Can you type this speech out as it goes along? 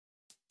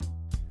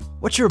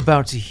What you're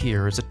about to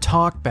hear is a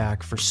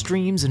talkback for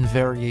Streams and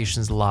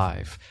Variations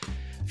Live.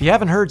 If you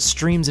haven't heard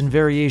Streams and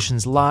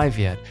Variations Live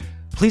yet,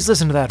 please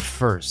listen to that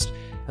first,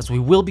 as we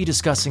will be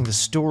discussing the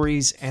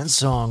stories and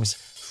songs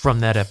from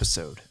that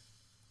episode.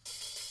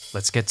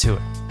 Let's get to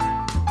it.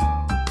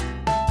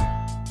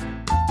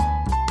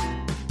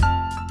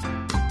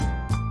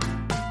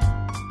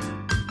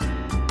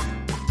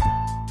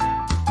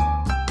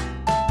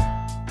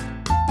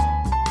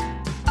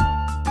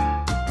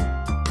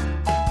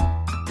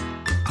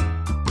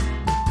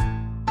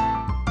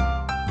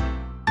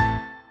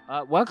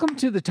 Welcome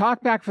to the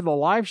Talkback for the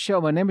live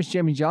show. My name is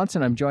Jamie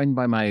Johnson. I'm joined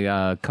by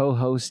my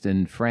co-host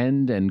and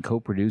friend and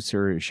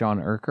co-producer, Sean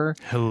Urker.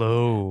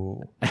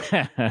 Hello.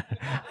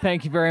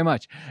 Thank you very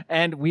much.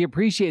 And we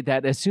appreciate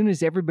that. As soon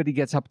as everybody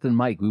gets up to the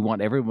mic, we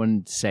want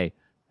everyone to say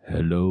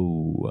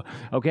hello.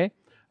 Okay?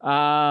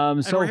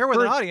 So we're here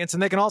with an audience,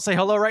 and they can all say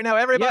hello right now.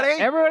 Everybody?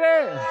 Yeah,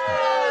 everybody!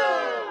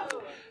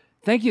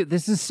 Thank you.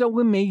 This is so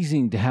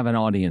amazing to have an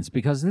audience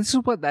because this is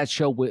what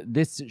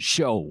this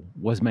show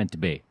was meant to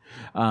be.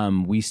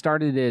 We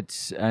started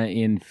it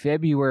in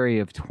February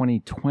of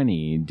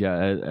 2020,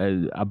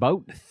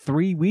 about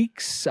 3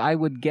 weeks, I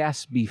would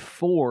guess,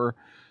 before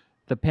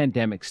the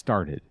pandemic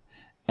started.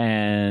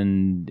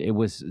 And it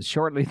was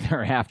shortly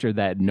thereafter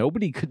that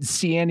nobody could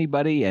see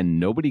anybody and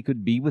nobody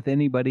could be with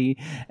anybody,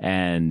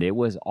 and it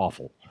was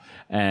awful.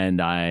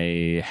 And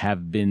I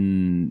have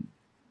been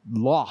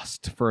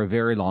lost for a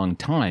very long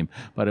time,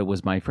 but it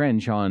was my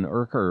friend Sean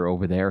Urker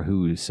over there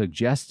who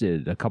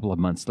suggested a couple of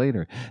months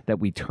later that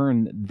we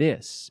turn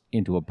this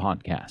into a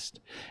podcast.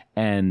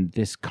 And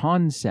this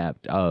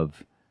concept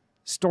of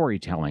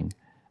storytelling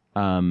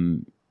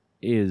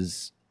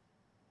is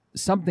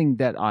something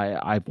that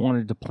I've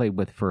wanted to play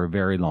with for a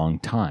very long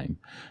time.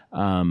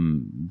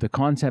 The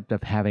concept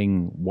of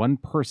having one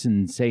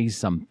person say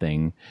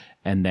something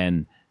and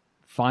then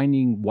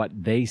finding what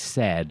they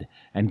said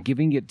and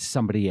giving it to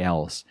somebody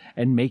else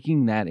and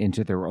making that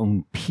into their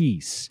own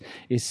piece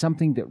is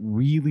something that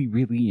really,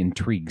 really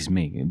intrigues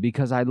me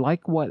because I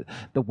like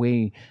the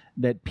way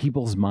that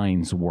people's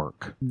minds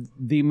work.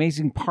 The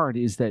amazing part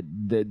is that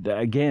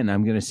again,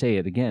 I'm going to say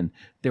it again,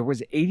 there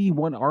was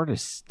 81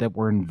 artists that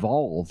were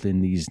involved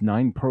in these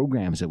 9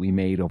 programs that we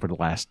made over the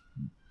last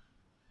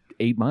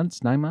 9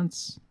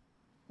 months.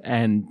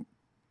 And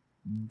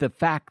the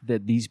fact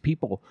that these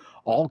people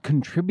all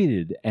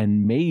contributed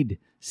and made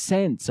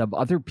sense of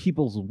other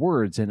people's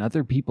words and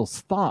other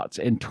people's thoughts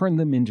and turned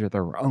them into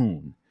their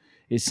own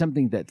is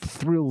something that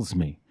thrills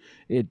me.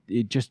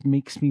 It just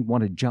makes me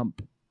want to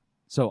jump.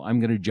 So I'm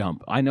going to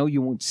jump. I know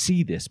you won't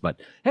see this, but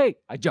hey,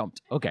 I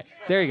jumped. Okay,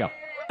 there you go.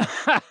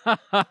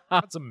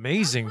 That's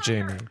amazing,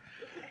 Jamie.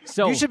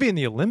 So you should be in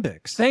the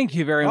Olympics. Thank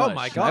you very much. Oh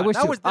my God! I wish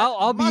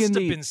I'll be in the. Must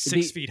have been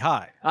 6 feet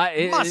high.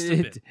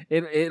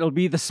 It'll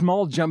be the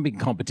small jumping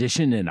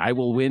competition, and I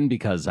will win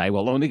because I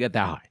will only get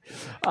that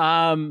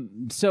high.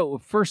 So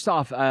first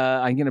off,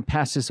 I'm going to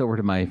pass this over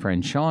to my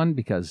friend Sean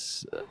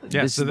because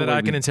so that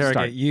I can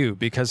interrogate you.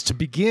 Because to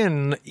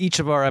begin each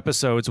of our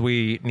episodes,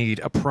 we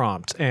need a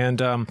prompt,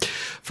 and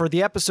for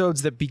the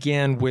episodes that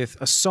began with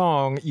a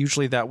song,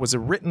 usually that was a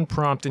written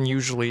prompt, and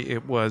usually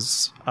it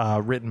was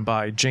written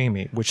by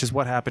Jamie, which is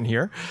what happened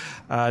here.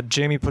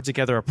 Jamie put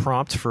together a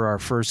prompt for our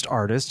first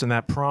artist, and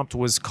that prompt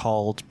was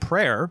called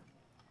Prayer.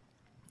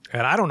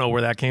 And I don't know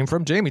where that came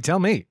from. Jamie, tell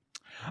me.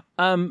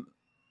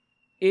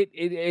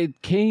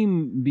 It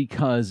came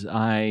because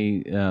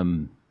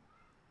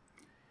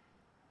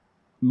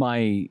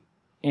my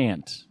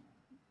aunt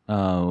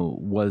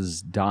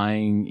was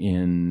dying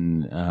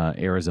in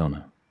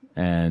Arizona,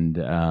 and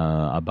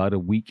about a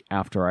week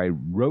after I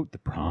wrote the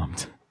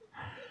prompt,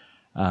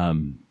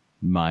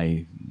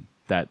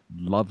 that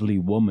lovely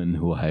woman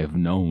who I have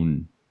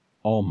known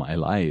all my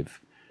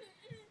life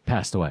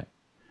passed away.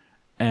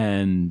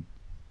 And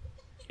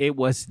it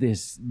was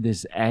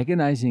this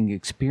agonizing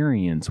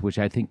experience, which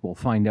I think we'll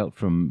find out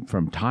from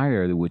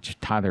Tyler, which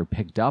Tyler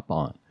picked up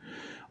on,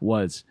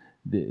 was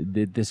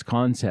this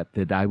concept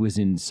that I was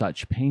in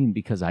such pain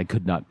because I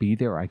could not be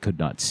there. I could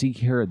not see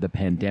her. The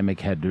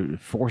pandemic had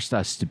forced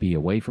us to be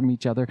away from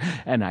each other.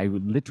 And I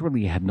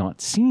literally had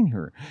not seen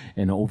her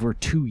in over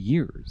 2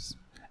 years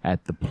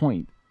at the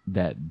point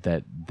that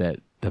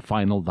the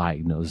final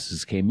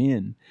diagnosis came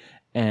in.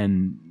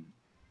 And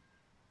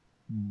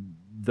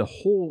the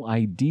whole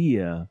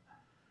idea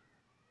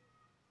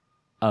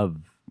of,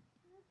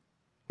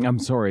 I'm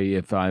sorry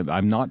if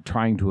I'm not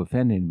trying to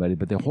offend anybody,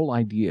 but the whole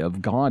idea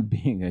of God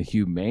being a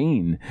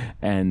humane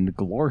and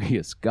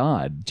glorious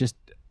God, just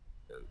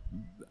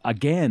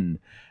again,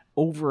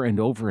 over and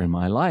over in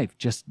my life,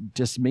 just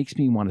makes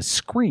me want to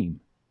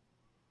scream.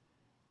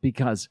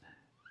 Because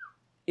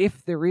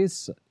if there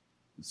is,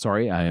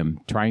 sorry, I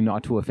am trying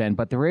not to offend,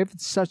 but there is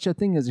such a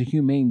thing as a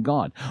humane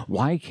God,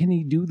 why can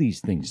he do these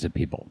things to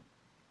people?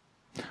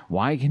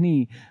 Why can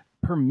he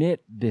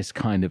permit this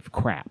kind of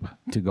crap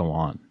to go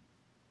on?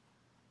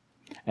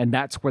 And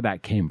that's where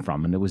that came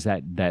from. And it was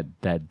that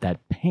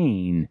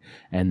pain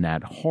and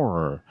that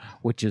horror,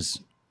 which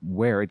is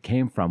where it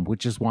came from,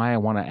 which is why I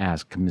want to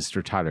ask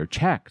Mr. Tyler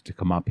Check to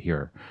come up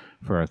here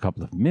for a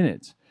couple of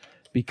minutes,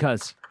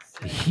 because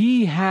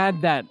he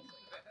had that.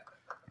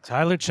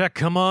 Tyler Check,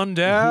 come on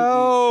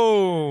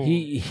down.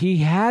 He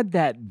had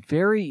that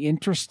very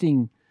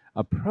interesting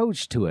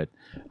approach to it,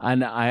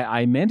 and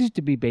I meant it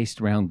to be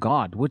based around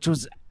God, which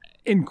was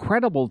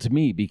incredible to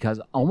me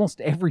because almost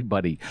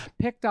everybody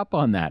picked up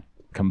on that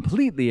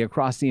completely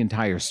across the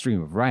entire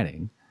stream of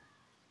writing.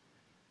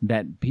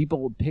 That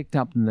people picked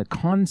up in the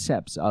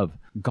concepts of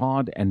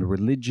God and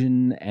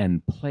religion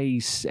and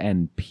place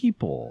and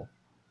people,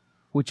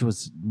 which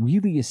was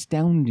really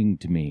astounding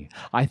to me.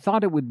 I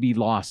thought it would be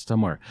lost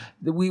somewhere.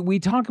 We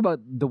talk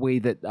about the way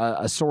that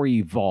a story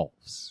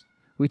evolves.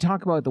 We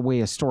talk about the way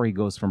a story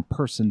goes from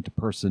person to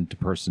person to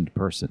person to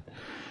person.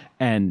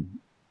 And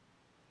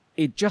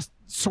it just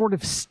sort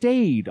of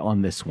stayed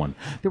on this one.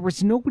 There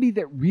was nobody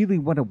that really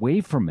went away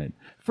from it.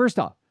 First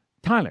off,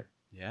 Tyler.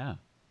 Yeah.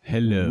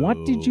 Hello.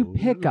 What did you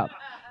pick up?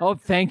 Oh,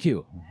 thank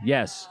you.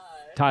 Yes.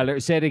 Tyler,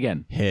 say it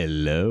again.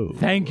 Hello.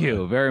 Thank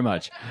you very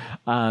much.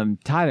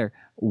 Tyler,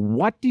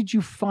 what did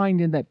you find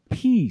in that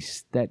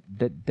piece that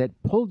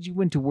pulled you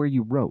into where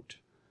you wrote?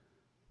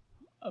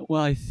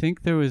 Well, I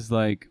think there was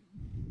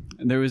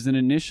an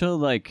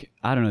initial, I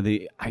don't know,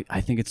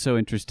 I think it's so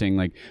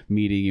interesting,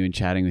 meeting you and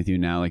chatting with you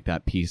now,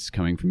 that piece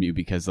coming from you,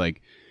 because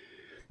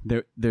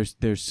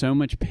there's so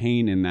much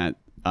pain in that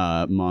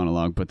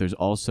monologue, but there's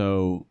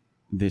also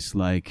this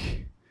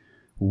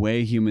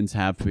way humans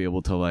have to be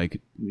able to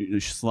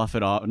slough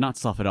it off, not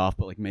slough it off,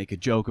 but make a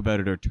joke about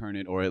it or turn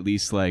it, or at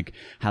least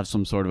have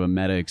some sort of a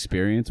meta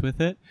experience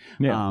with it.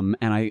 Yeah.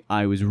 And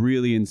I was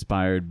really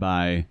inspired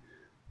by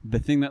the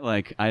thing that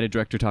I had a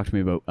director talk to me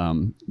about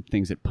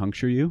things that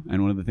puncture you,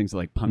 and one of the things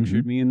that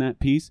punctured me in that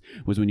piece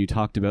was when you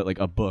talked about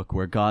a book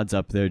where God's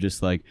up there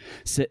just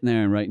sitting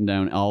there and writing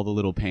down all the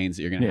little pains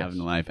that you're going to have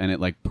in life, and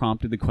it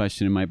prompted the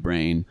question in my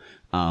brain,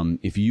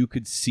 if you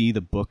could see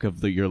the book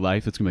of your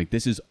life, it's going to be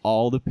this is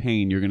all the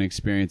pain you're going to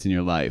experience in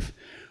your life,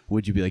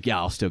 would you be yeah,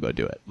 I'll still go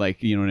do it?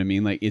 You know what I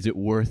mean? Is it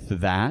worth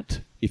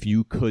that? If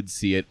you could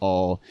see it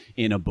all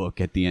in a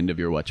book at the end of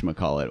your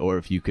whatchamacallit, or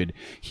if you could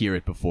hear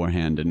it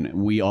beforehand. And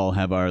we all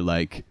have our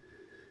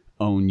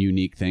own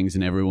unique things,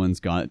 and everyone's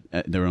got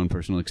their own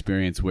personal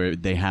experience where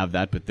they have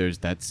that, but there's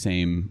that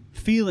same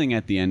feeling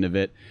at the end of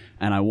it.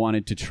 And I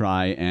wanted to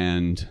try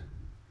and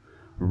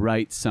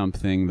write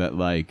something that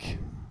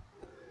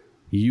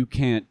you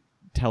can't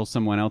tell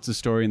someone else's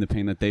story and the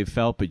pain that they've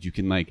felt, but you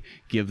can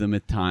give them a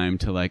time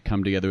to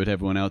come together with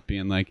everyone else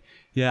being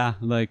yeah,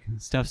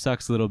 stuff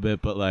sucks a little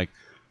bit, but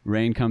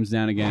rain comes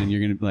down again, and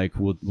you're gonna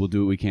we'll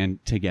do what we can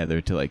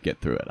together to get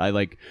through it. I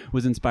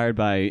was inspired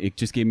by it.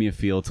 Just gave me a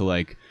feel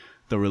to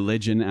the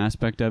religion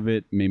aspect of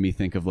it. Made me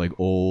think of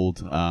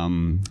old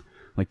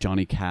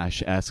Johnny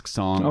Cash-esque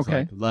songs.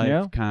 Okay.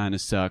 Life kind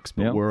of sucks,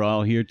 but we're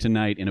all here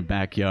tonight in a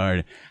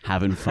backyard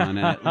having fun,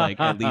 and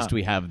at least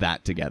we have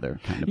that together.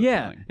 Kind of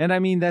and I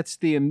mean that's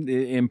the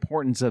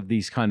importance of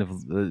these kind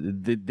of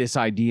this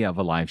idea of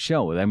a live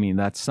show. I mean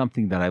that's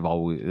something that I've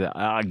always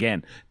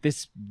again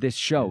this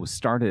show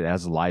started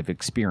as a live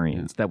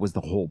experience. That was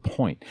the whole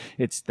point.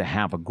 It's to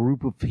have a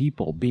group of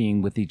people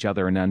being with each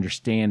other and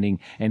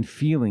understanding and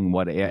feeling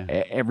what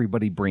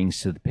everybody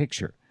brings to the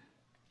picture,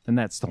 and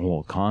that's the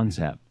whole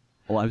concept.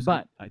 Well,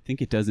 I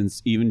think it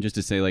doesn't, even just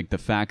to say the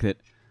fact that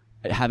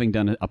having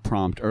done a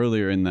prompt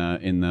earlier in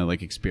the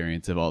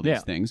experience of all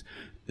these things,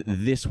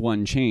 this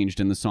one changed,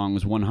 and the song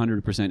was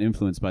 100%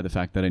 influenced by the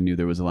fact that I knew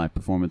there was a live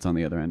performance on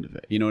the other end of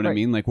it. You know what I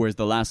mean? Whereas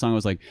the last song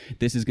was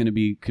this is going to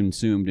be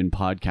consumed in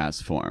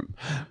podcast form.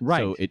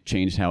 Right. So it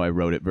changed how I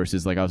wrote it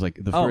versus I was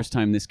the first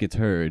time this gets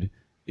heard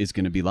is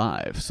going to be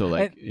live.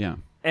 So yeah.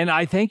 And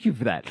I thank you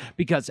for that,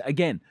 because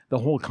again, the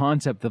whole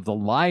concept of the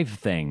live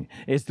thing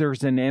is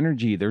there's an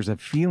energy, there's a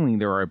feeling,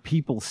 there are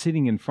people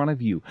sitting in front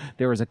of you.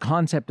 There is a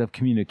concept of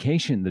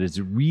communication that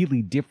is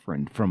really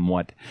different from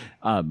what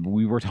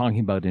we were talking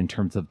about in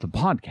terms of the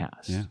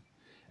podcast. Yeah.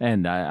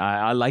 And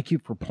I like you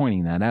for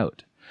pointing that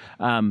out.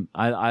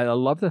 I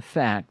love the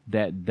fact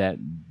that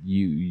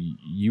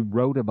you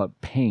wrote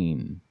about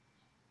pain,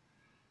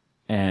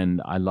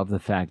 and I love the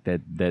fact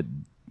that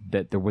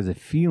there was a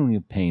feeling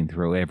of pain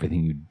through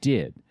everything you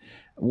did.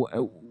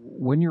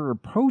 When you're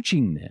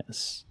approaching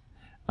this,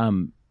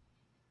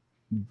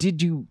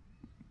 did you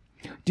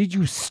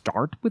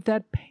start with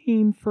that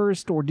pain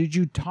first, or did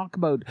you talk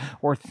about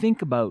or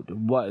think about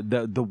what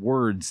the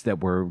words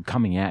that were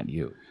coming at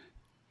you?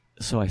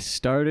 So I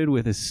started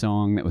with a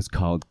song that was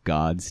called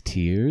God's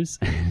Tears.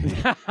 And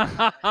it got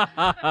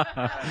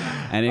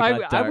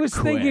dark I was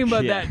thinking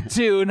about that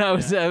too, and I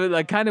was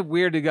kind of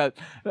weird to go.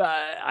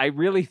 I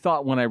really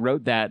thought when I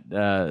wrote that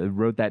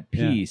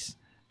piece,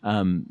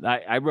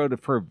 I wrote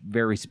it for a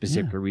very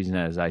specific reason.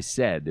 As I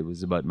said, it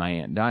was about my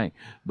aunt dying,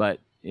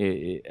 but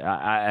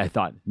I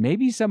thought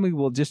maybe somebody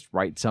will just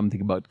write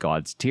something about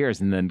God's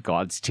tears, and then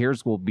God's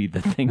tears will be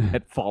the thing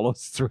that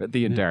follows through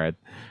the entire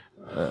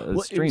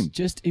stream.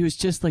 It was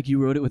just you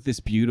wrote it with this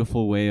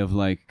beautiful way of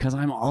because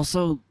I'm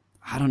also,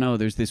 I don't know,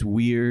 there's this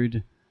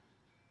weird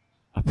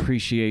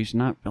appreciation,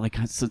 not like,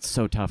 it's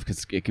so tough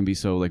because it can be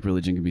so like,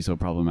 religion can be so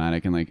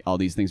problematic and like all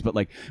these things, but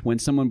like when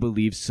someone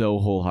believes so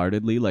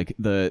wholeheartedly, like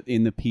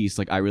in the piece,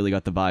 like I really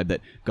got the vibe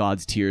that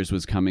God's tears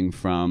was coming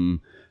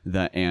from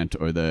the aunt,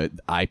 or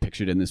I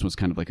pictured in this was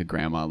kind of like a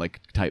grandma like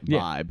type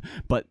vibe,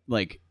 but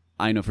like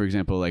I know, for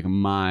example, like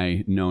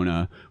my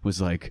Nona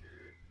was like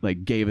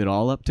gave it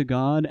all up to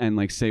God, and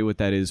like say what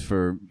that is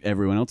for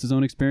everyone else's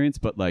own experience,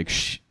 but like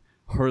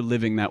her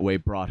living that way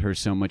brought her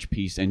so much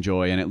peace and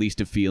joy, and at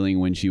least a feeling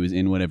when she was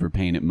in whatever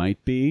pain it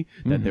might be,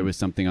 that there was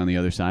something on the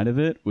other side of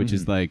it, which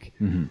is like,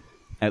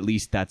 at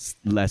least that's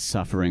less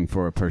suffering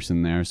for a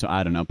person there. So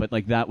I don't know, but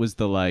like that was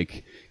the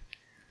like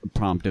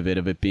prompt of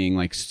it being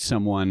like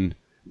someone.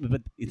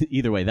 But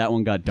either way, that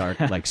one got dark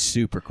like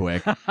super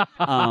quick.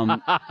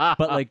 But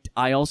like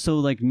I also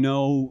like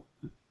know,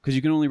 because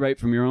you can only write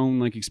from your own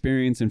like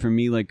experience, and for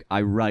me, like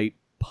I write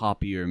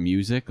poppier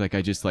music. Like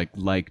I just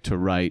like to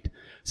write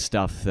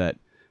stuff that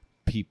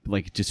people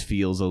like just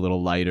feels a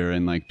little lighter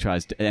and like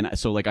tries to, and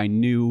so like I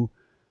knew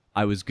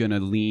I was gonna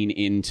lean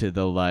into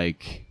the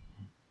like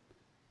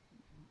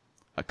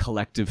a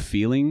collective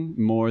feeling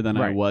more than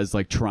I was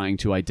like trying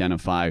to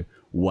identify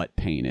what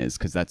pain is,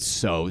 because that's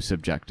so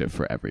subjective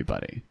for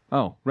everybody.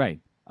 Oh, right.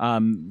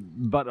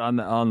 But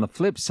on the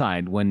flip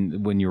side,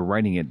 when you were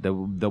writing it,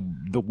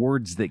 the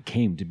words that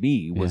came to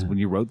me was when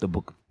you wrote the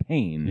Book of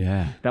Pain.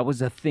 Yeah, that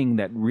was a thing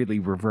that really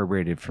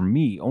reverberated for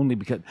me. Only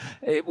because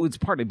it was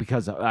partly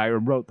because I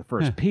wrote the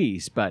first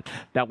piece, but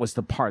that was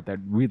the part that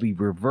really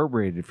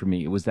reverberated for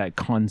me. It was that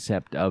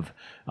concept of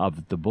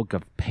the Book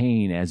of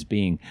Pain as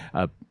being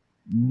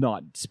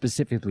not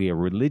specifically a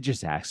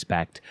religious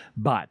aspect,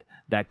 but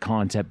that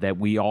concept that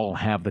we all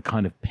have the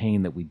kind of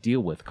pain that we deal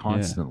with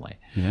constantly.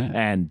 Yeah.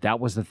 And that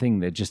was the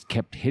thing that just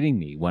kept hitting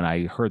me when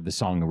I heard the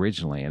song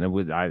originally. And it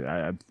was,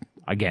 I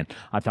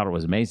thought it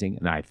was amazing,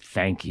 and I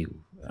thank you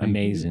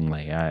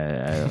amazingly.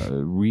 I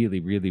really,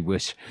 really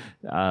wish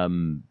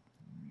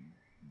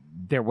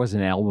there was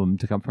an album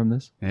to come from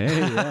this. Hey,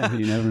 yeah,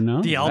 you never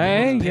know. The album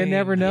Hey, of pain. you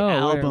never know. The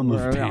album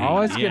we're of pain.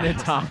 always going to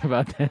talk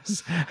about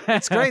this.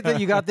 It's great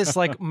that you got this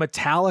like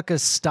Metallica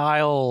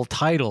style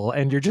title,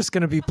 and you're just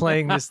going to be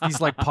playing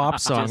these like pop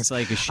songs. Just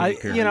like a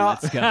shaker.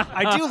 Let's go.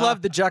 I do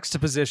love the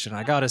juxtaposition,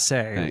 I gotta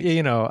say. Thanks.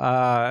 You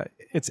know,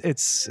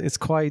 it's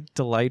quite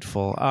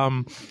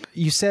delightful.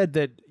 You said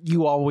that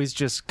you always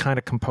just kind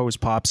of compose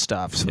pop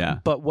stuff. Yeah.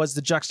 But was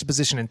the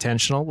juxtaposition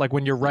intentional? Like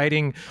when you're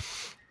writing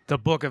the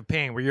Book of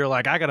Pain, where you're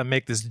like, I gotta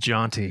make this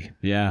jaunty.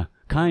 Yeah,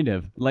 kind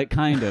of like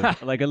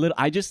a little.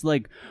 I just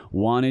like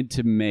wanted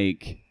to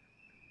make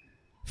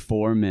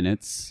 4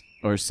 minutes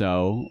or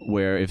so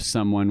where if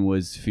someone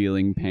was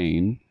feeling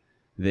pain,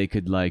 they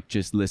could like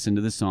just listen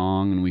to the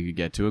song, and we could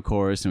get to a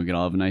chorus, and we could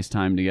all have a nice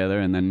time together,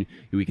 and then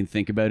we can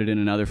think about it in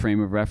another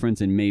frame of reference.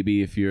 And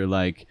maybe if you're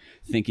like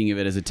thinking of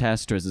it as a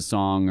test or as a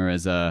song or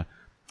as a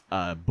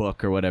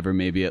book or whatever,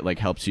 maybe it like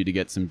helps you to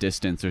get some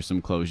distance or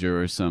some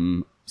closure or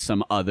some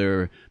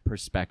other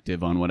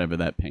perspective on whatever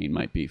that pain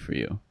might be for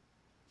you.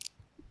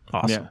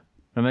 Awesome. Yeah.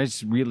 And I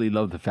just really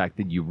love the fact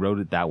that you wrote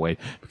it that way,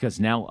 because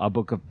now a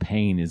Book of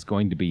Pain is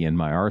going to be in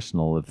my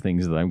arsenal of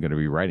things that I'm going to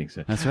be writing.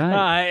 So That's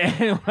right.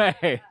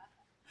 Anyway.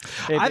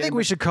 I think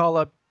we should call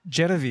up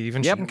Genevieve,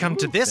 and she can come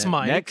to this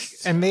mic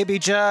Next. and maybe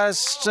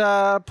just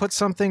put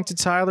something to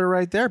Tyler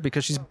right there,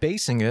 because she's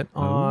basing it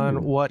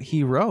on what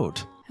he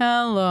wrote.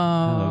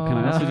 Hello. Can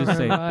I also just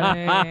say,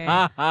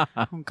 everybody.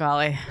 Oh,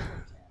 golly.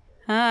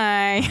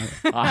 Hi.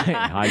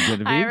 Hi,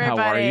 Genevieve. Hi,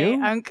 everybody. How are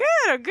you? I'm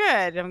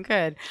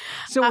good.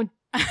 So,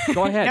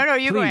 go ahead. No,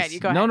 you go please. ahead. You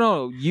go ahead.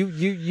 No,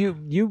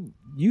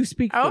 you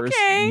speak first.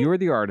 Okay. You're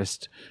the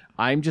artist.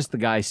 I'm just the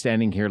guy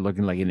standing here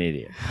looking like an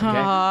idiot. Okay?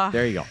 Aw.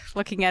 There you go.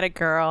 Looking at a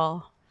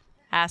girl,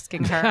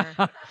 asking her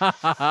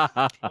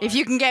if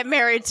you can get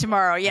married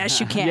tomorrow. Yes,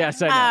 you can.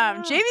 Yes, I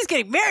know. Jamie's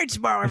getting married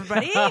tomorrow,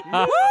 everybody.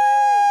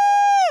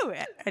 Woo!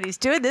 And he's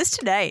doing this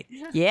tonight.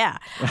 Yeah.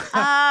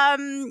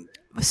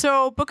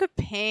 So Book of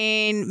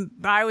Pain,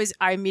 I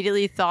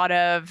immediately thought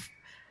of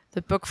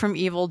the book from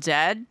Evil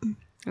Dead.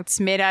 It's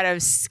made out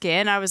of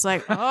skin. I was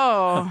like,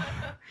 oh,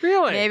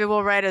 Really? maybe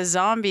we'll write a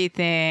zombie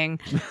thing.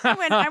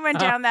 I went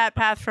down that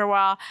path for a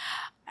while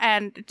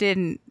and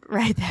didn't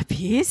write that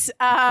piece.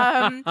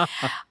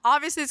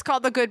 Obviously, it's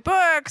called The Good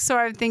Book, so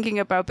I'm thinking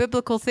about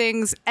biblical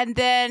things. And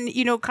then,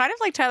 kind of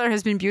like Tyler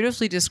has been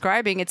beautifully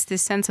describing, it's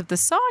this sense of the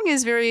song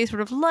is very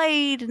sort of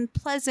light and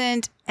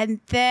pleasant. And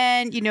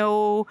then,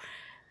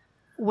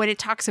 when it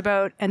talks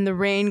about and the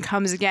rain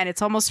comes again,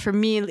 it's almost for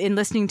me in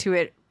listening to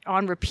it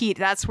on repeat,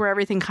 that's where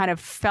everything kind of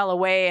fell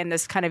away, and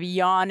this kind of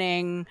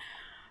yawning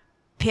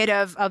pit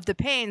of the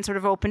pain sort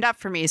of opened up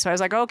for me. So I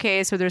was like,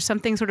 okay, so there's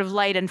something sort of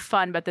light and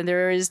fun, but then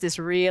there is this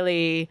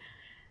really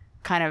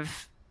kind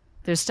of,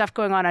 there's stuff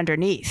going on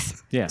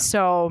underneath. Yeah.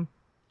 So,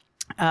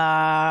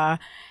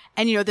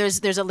 and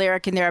there's a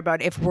lyric in there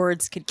about if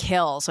words could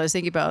kill. So I was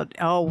thinking about,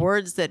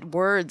 words,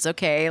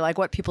 okay, like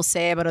what people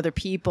say about other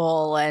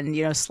people,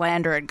 and,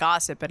 slander and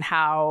gossip, and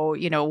how,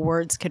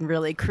 words can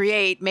really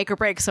make or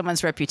break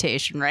someone's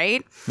reputation,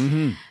 right?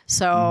 Mm-hmm.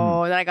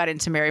 So then I got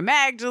into Mary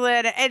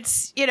Magdalene.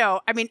 It's,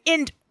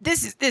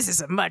 this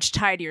is a much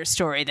tidier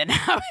story than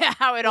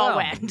how it all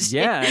went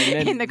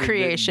in the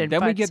creation.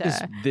 Then we get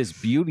this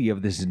beauty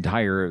of this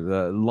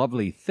entire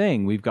lovely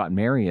thing. We've got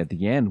Mary at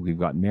the end. We've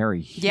got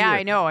Mary here. Yeah,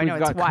 I know. We've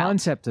got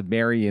concept of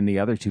Mary in the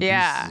other two pieces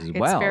as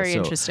well. It's very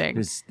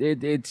interesting.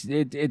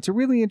 It's a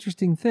really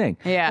interesting thing.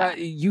 Yeah.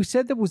 You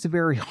said that was a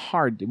very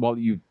hard. Well,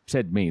 you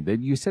said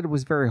it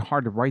was very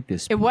hard to write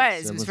this piece. It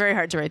was very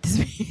hard to write this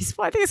piece.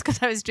 Well, I think it's because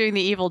I was doing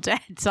the Evil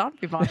Dead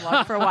zombie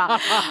monologue for a while.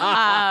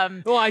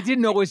 Well, I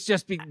didn't know it was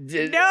just I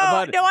did.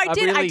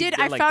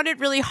 I found it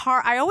really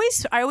hard. I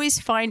always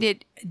find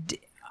it.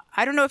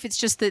 I don't know if it's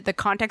just the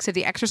context of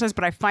the exercise,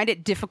 but I find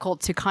it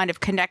difficult to kind of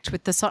connect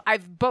with the song.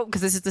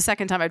 Because this is the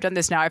second time I've done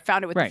this now. I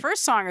found it with the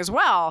first song as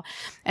well.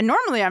 And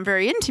normally I'm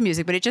very into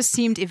music, but it just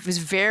seemed it was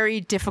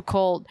very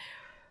difficult.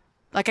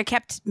 Like I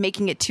kept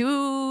making it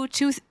too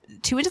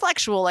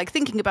intellectual, like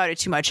thinking about it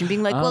too much and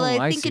being like, well,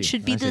 I think it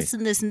should be this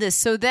and this and this.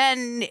 So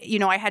then,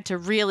 I had to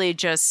really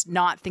just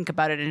not think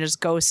about it and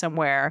just go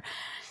somewhere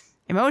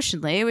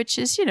emotionally, which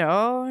is,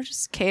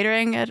 just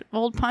catering at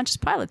old Pontius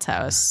Pilate's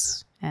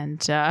house. And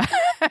then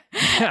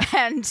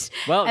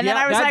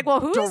I was like, well,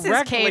 who is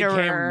this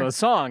caterer? Came the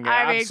song.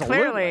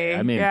 Clearly.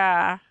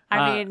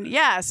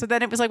 So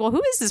then it was like, well,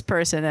 who is this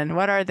person and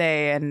what are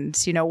they? And,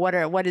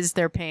 what is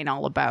their pain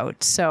all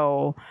about?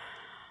 So,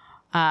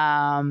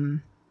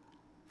 and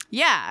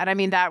I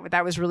mean,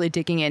 that was really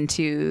digging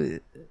into,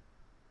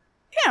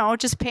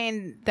 just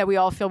pain that we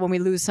all feel when we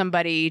lose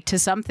somebody to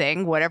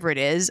something, whatever it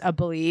is, a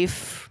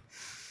belief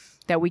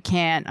that we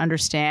can't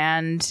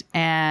understand.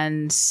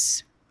 And,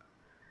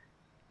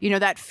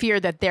 that fear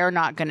that they're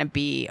not going to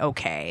be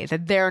okay,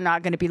 that they're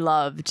not going to be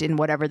loved in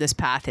whatever this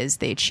path is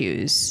they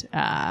choose.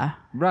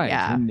 Right.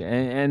 Yeah.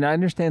 And I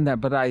understand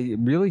that, but I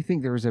really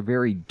think there was a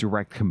very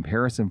direct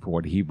comparison for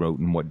what he wrote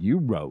and what you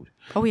wrote.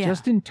 Oh, yeah.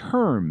 Just in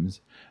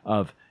terms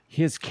of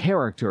his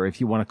character,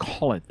 if you want to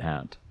call it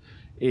that,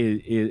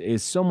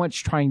 is so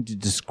much trying to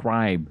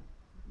describe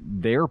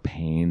their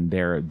pain,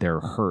 their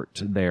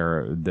hurt,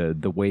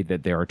 the way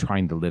that they are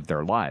trying to live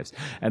their lives.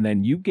 And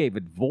then you gave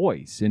it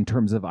voice in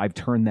terms of I've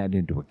turned that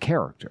into a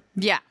character.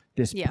 Yeah.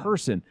 This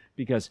person,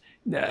 because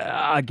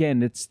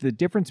again, it's the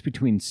difference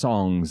between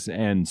songs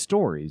and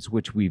stories,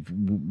 which we've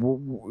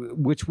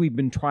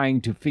been trying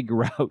to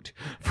figure out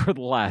for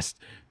the last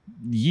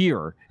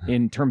year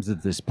in terms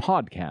of this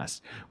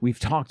podcast. We've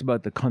talked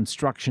about the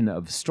construction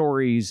of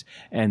stories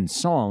and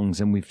songs,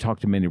 and we've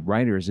talked to many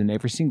writers, and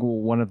every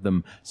single one of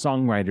them,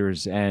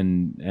 songwriters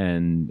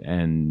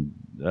and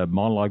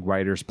monologue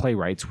writers,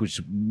 playwrights, which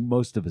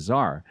most of us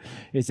are,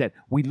 is that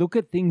we look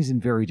at things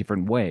in very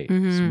different ways.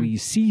 Mm-hmm. We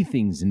see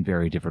things in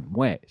very different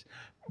ways.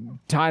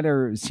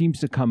 Tyler seems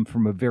to come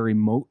from a very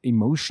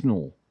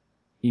emotional,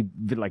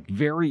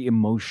 very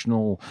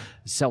emotional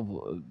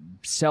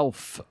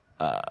self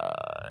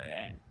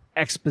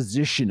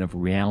exposition of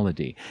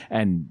reality,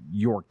 and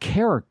your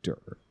character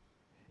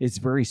is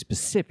very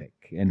specific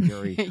and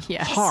very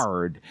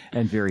hard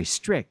and very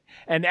strict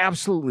and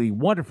absolutely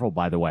wonderful,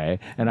 by the way.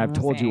 And I've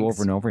told you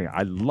over and over again,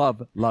 I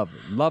love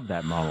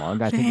that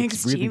monologue. I think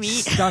it's really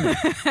stunning.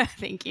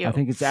 Thank you. I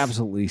think it's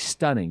absolutely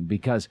stunning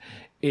because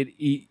it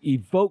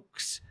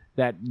evokes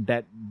that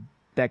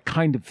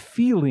kind of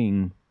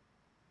feeling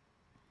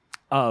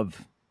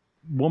of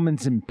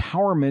woman's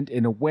empowerment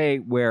in a way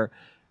where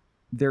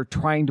they're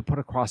trying to put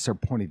across their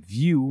point of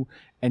view,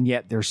 and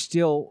yet they're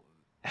still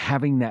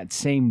having that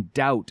same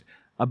doubt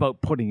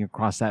about putting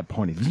across that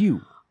point of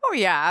view. Oh,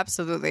 yeah,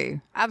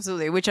 absolutely.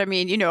 Absolutely. Which, I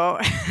mean,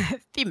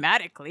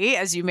 thematically,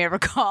 as you may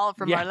recall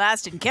from our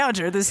last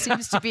encounter, this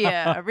seems to be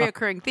a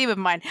reoccurring theme of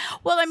mine.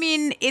 Well, I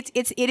mean, it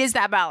is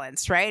that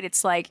balance, right?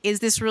 It's like, is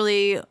this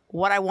really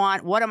what I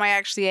want? What am I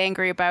actually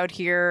angry about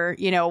here?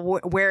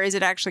 Where is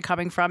it actually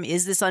coming from?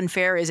 Is this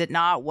unfair? Is it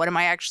not? What am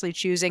I actually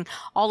choosing?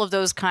 All of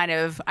those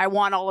I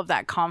want all of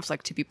that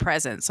conflict to be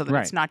present so that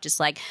it's not just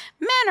like,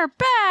 men are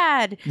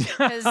bad.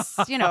 Because,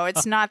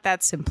 it's not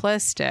that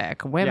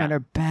simplistic. Women are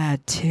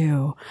bad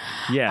too.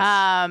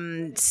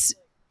 Yes.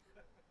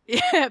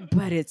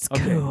 But it's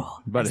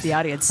cool, as the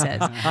audience says.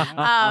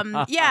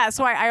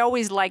 So I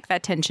always like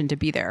that tension to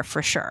be there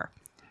for sure.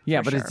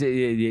 Yeah, but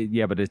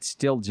it's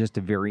still just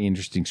a very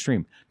interesting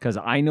stream because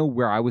I know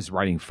where I was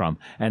writing from,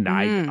 and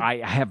I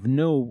have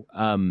no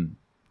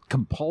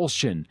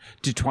compulsion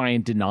to try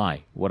and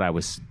deny what I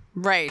was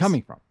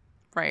coming from.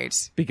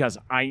 Right. Because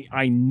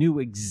I knew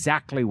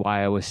exactly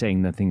why I was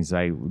saying the things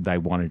I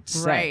wanted to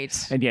say.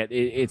 Right. And yet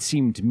it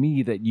seemed to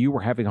me that you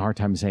were having a hard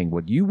time saying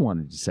what you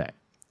wanted to say.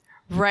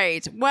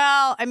 Right.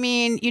 Well, I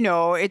mean,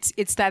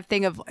 it's that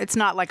thing of, it's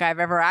not like I've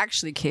ever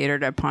actually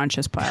catered at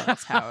Pontius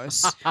Pilate's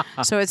house.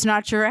 So it's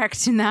not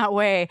direct in that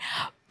way.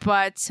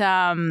 But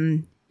I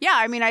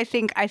mean, I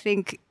think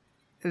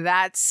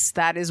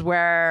that is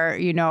where,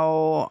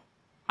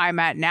 I'm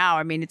at now.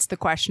 I mean, it's the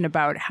question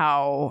about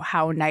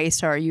how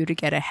nice are you to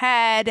get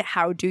ahead?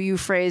 How do you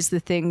phrase the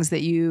things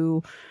that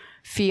you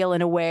feel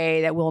in a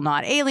way that will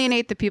not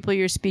alienate the people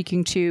you're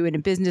speaking to in a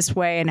business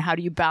way? And how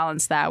do you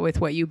balance that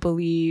with what you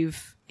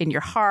believe in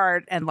your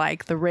heart and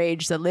like the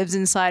rage that lives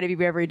inside of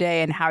you every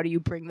day? And how do you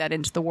bring that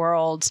into the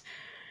world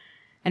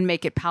and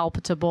make it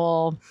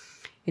palpable?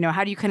 You know,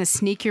 how do you kind of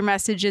sneak your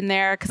message in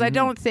there? Because I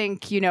don't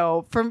think, you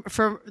know,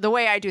 for the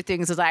way I do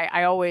things is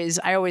I always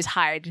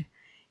hide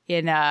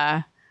in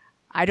I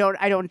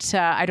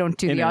don't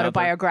do the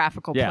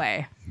autobiographical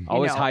play.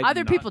 Always hide.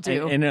 Other people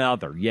do. In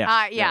another,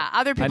 yeah.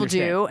 Other people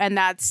do, and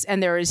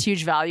there is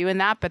huge value in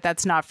that, but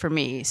that's not for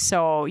me.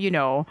 So, you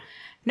know,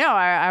 no,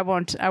 I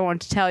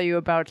won't tell you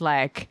about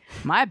like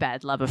my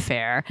bad love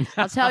affair.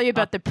 I'll tell you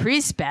about the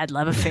priest's bad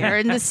love affair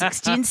in the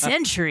 16th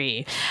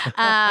century.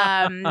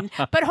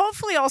 But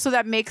hopefully also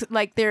that makes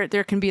like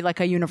there can be like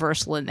a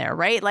universal in there,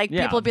 right? Like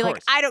people would be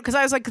like, because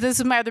I was like, this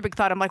is my other big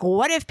thought. I'm like, well,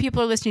 what if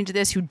people are listening to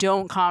this who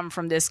don't come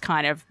from this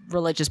kind of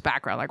religious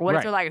background? Like, what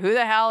if they're like, who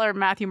the hell are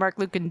Matthew, Mark,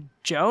 Luke, and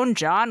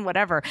John,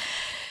 whatever?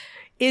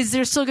 Is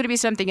there still going to be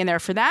something in there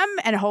for them?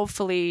 And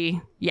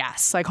hopefully,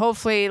 yes. Like,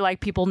 hopefully,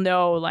 like, people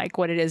know, like,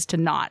 what it is to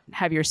not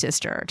have your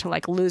sister, to,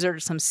 like, lose her to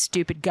some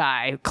stupid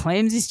guy who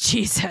claims he's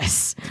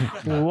Jesus.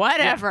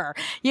 Whatever.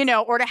 You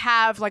know, or to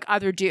have, like,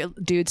 other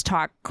dudes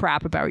talk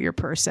crap about your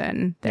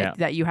person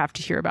that you have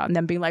to hear about. And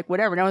then being like,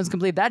 whatever, no one's going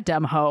to believe that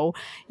dumb hoe.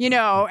 You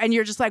know, and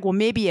you're just like, well,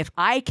 maybe if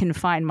I can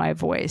find my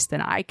voice,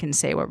 then I can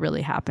say what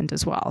really happened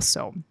as well.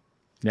 So...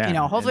 yeah, you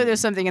know, hopefully there's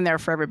something in there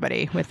for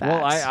everybody with that.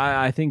 Well,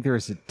 I think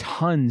there's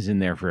tons in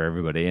there for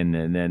everybody.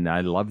 And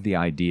I love the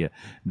idea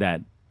that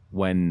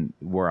when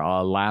we're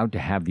allowed to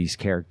have these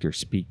characters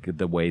speak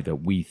the way that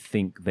we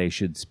think they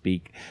should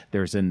speak,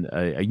 there's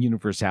a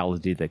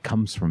universality that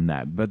comes from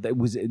that. But it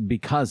was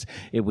because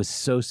it was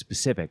so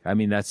specific. I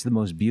mean, that's the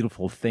most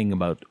beautiful thing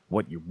about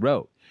what you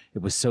wrote.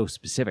 It was so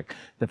specific.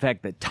 The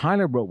fact that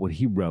Tyler wrote what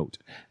he wrote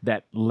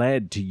that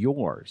led to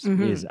yours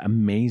is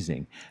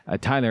amazing.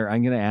 Tyler,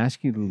 I'm going to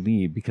ask you to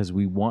leave because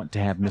we want to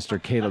have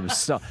Mr. Caleb.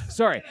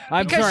 Sorry,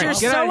 I'm because sorry. You're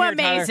so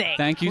amazing. Tyler.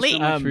 Thank you so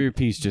much for your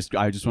piece.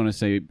 I just want to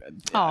say,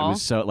 I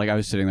was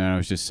sitting there and I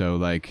was just so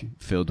like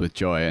filled with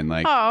joy and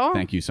like,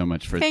 thank you so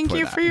much for. Thank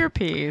you that. for your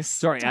piece.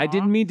 Sorry, I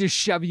didn't mean to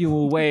shove you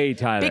away,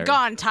 Tyler. Be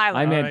gone, Tyler.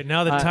 All right,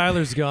 now that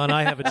Tyler's gone,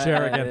 I have a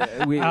chair again.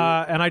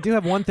 And I do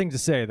have one thing to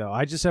say, though.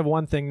 I just have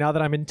one thing. Now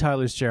that I'm in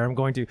Tyler's chair, I'm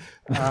going to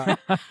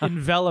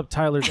envelop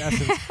Tyler's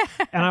essence.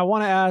 And I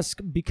want to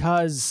ask,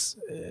 because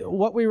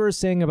what we were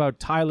saying about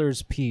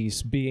Tyler's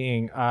piece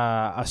being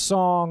a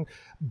song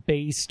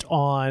based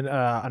on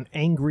an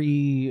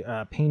angry,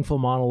 painful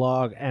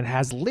monologue and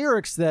has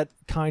lyrics that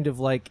kind of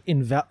like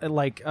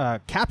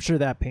capture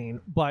that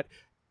pain, but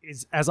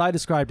is, as I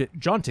described it,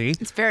 jaunty.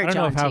 It's very jaunty.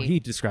 I don't know how jaunty. he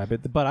described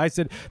it, but I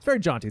said it's very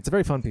jaunty. It's a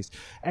very fun piece.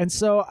 And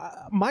so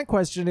my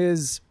question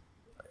is,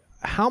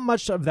 how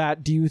much of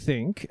that do you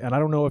think, and I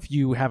don't know if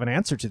you have an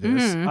answer to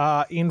this,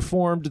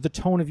 informed the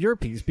tone of your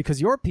piece?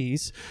 Because your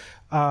piece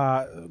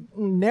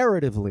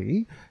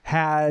narratively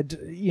had,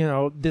 you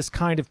know, this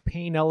kind of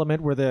pain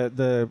element where there's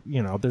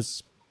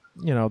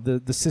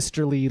the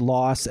sisterly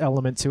loss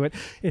element to it.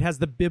 It has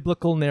the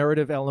biblical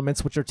narrative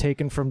elements, which are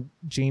taken from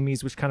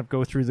Jamie's, which kind of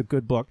go through the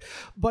good book.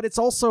 But it's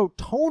also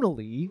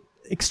tonally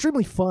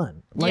extremely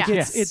fun. Like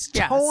it's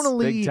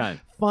tonally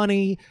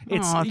funny.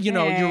 It's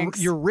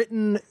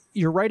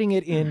you're writing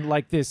it in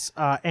like this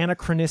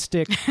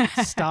anachronistic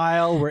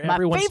style where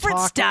everyone's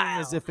talking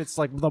as if it's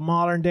like the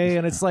modern day,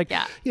 and it's like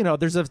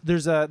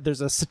there's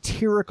a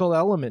satirical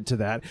element to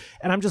that.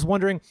 And I'm just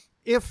wondering,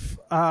 if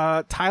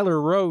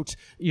Tyler wrote,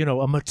 a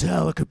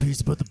Metallica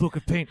piece about the Book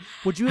of Pain,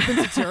 would you have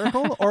been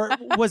satirical, or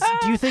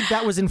do you think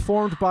that was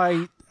informed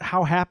by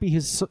how happy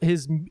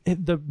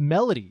the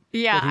melody?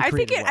 Yeah, I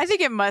think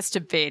it must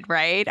have been,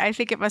 right? I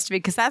think it must have been,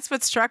 because that's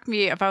what struck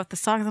me about the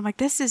song. I'm like,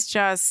 this is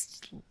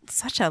just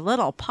such a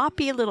little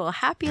poppy, little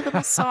happy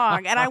little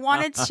song, and I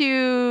wanted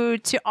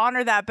to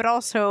honor that, but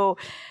also,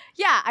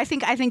 I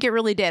think it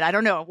really did. I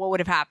don't know what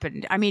would have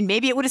happened. I mean,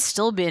 maybe it would have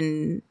still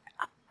been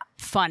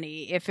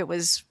funny if it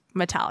was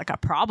Metallica,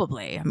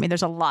 probably. I mean,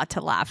 there's a lot to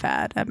laugh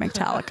at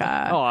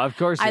Metallica. Oh, of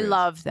course. I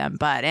love them,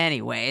 but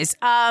anyways,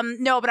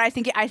 no. But I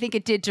think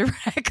it did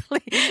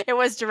directly. It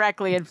was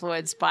directly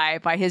influenced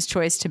by his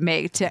choice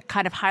to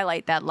kind of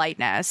highlight that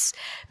lightness,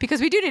 because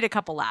we do need a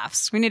couple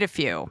laughs. We need a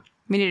few.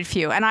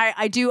 And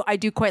I do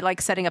quite like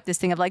setting up this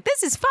thing of like,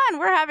 this is fun,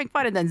 we're having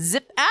fun, and then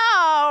zip,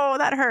 ow,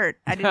 that hurt.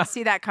 I didn't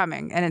see that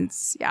coming, and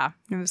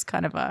it was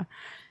kind of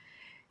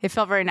it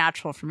felt very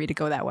natural for me to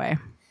go that way.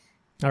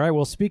 All right.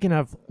 Well, speaking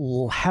of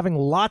having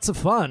lots of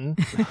fun,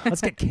 let's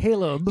get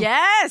Caleb.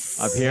 Yes.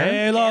 Up here.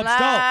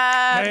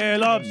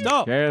 Caleb,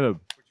 stop. Caleb.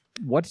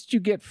 What did you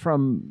get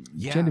from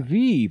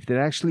Genevieve that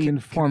actually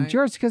informed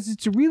yours? Because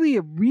it's really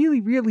a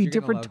really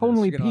different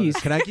tonally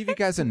piece. Can I give you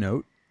guys a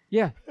note?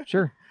 Yeah,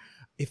 sure.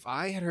 If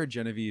I had heard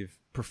Genevieve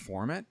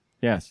perform it,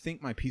 yes, I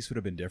think my piece would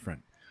have been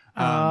different.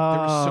 There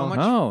was so much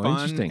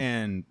fun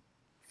and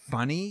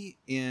funny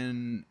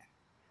in...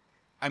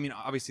 I mean,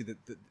 obviously,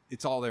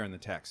 it's all there in the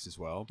text as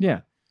well.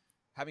 Yeah.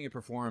 Having it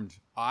performed,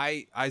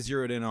 I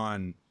zeroed in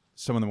on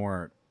some of the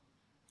more,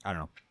 I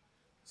don't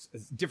know,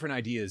 different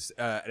ideas,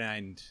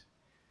 and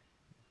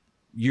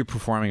you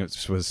performing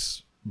it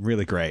was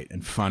really great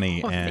and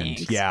funny, and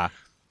thanks. yeah.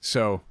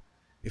 So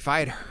if I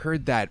had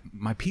heard that,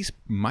 my piece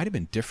might have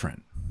been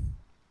different.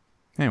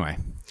 Anyway.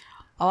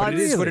 But it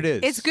is what it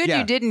is. It's good Yeah.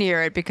 you didn't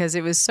hear it because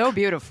it was so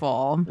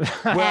beautiful.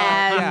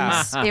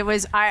 And it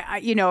was,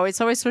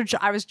 it's always so,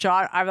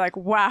 I'm like,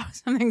 wow,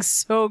 something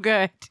so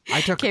good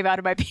came out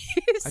of my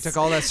piece. I took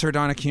all that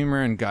sardonic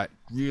humor and got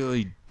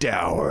really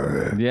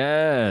dour.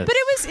 Yes. But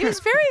it was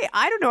very,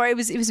 I don't know, it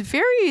was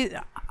very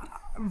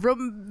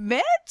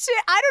romantic.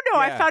 I don't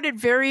know. Yeah. I found it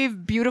very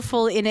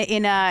beautiful in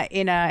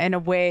a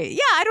way. Yeah,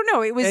 I don't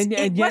know. It was And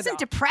it yet- wasn't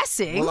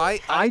depressing. Well,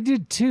 I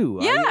did too.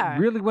 Yeah.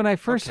 Really, when I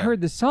first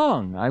heard the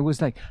song, I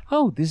was like,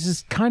 oh, this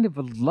is kind of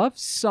a love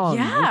song.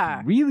 Yeah.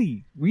 With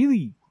really,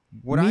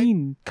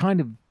 really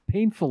kind of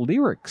painful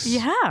lyrics.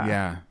 yeah.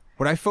 Yeah.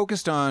 What I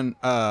focused on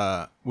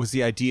was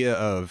the idea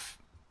of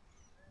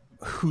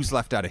who's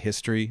left out of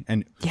history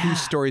and Yeah.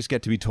 whose stories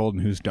get to be told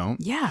and whose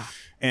don't. Yeah.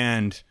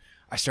 And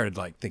I started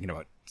like thinking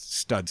about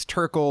Studs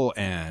Terkel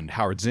and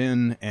Howard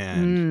Zinn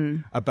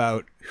and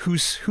about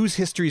whose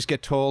histories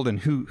get told and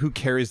who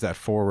carries that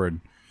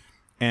forward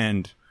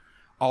and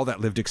all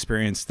that lived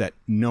experience that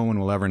no one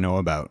will ever know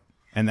about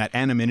and that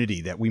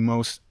anonymity that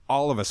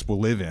all of us will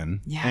live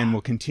in and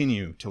will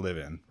continue to live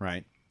in,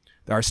 right?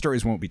 Our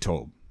stories won't be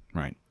told,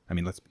 right? I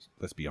mean,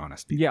 let's be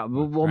honest. Yeah,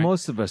 well, right?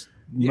 most of us,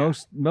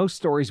 most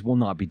stories will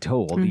not be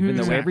told, even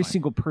though every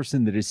single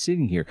person that is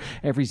sitting here,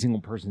 every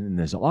single person in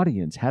this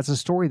audience has a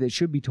story that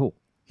should be told.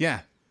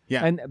 Yeah.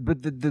 Yeah.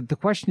 But the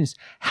question is,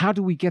 how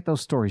do we get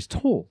those stories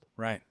told?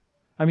 Right.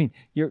 I mean,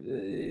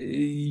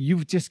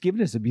 you've just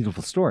given us a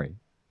beautiful story.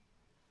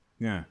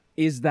 Yeah.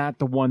 Is that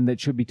the one that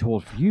should be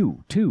told for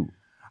you too?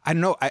 I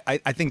don't know.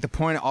 I think the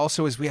point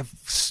also is we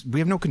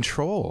have no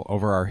control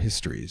over our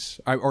histories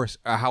or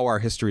how our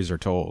histories are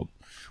told.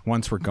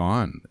 Once we're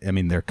gone, I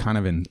mean, they're kind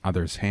of in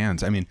others'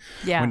 hands. I mean,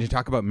 when you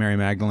talk about Mary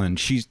Magdalene,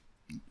 she's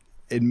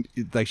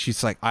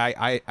like,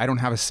 I don't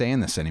have a say in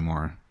this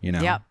anymore. You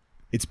know,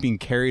 it's being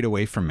carried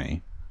away from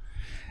me,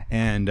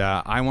 and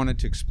I wanted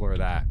to explore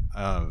that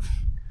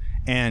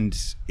and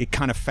it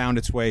kind of found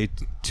its way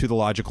to the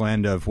logical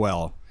end of,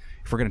 well,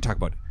 if we're going to talk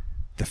about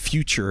the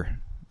future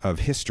of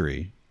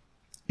history,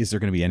 is there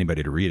going to be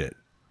anybody to read it?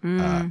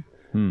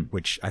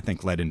 Which I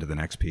think led into the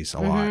next piece a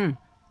lot.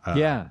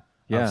 Yeah.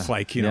 Of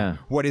like, you know,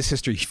 what is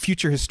history?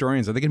 Future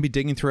historians, are they going to be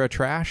digging through our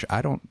trash?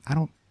 I don't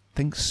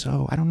think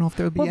so. I don't know if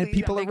there'll be any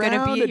people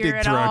around to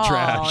dig through our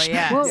trash.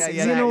 Yeah.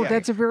 Well,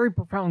 that's a very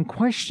profound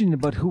question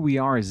about who we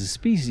are as a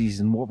species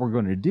and what we're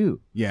going to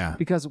do. Yeah.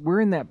 Because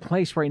we're in that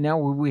place right now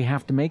where we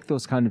have to make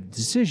those kind of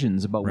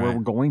decisions about where Right.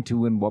 we're going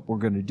to and what we're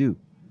going to do.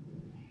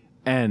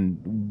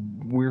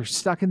 And we're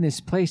stuck in this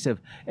place of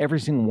every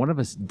single one of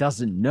us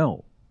doesn't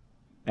know.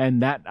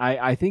 And that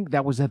I think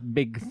that was a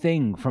big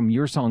thing from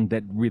your song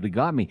that really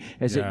got me,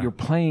 is that you're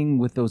playing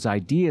with those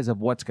ideas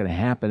of what's going to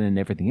happen and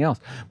everything else.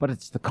 But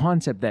it's the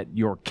concept that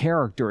your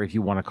character, if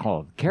you want to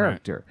call it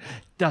character,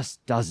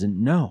 just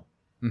doesn't know.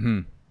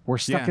 Mm-hmm. We're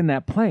stuck in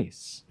that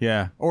place.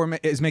 Yeah. Or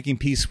is making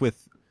peace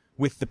with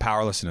the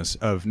powerlessness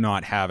of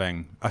not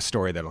having a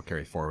story that'll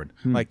carry forward.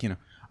 Like, you know,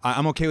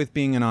 I'm okay with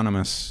being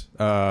anonymous.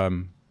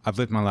 I've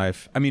lived my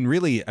life. I mean,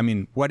 really,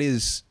 what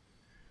is...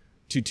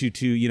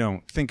 To you know,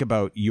 think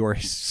about your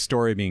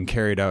story being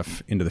carried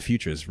off into the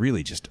future is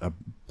really just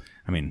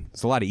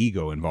there's a lot of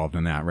ego involved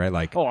in that, right?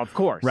 Like, Oh, of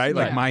course. right?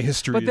 Like my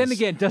history. But then is-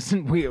 again,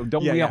 don't we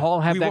yeah. all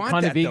have We that want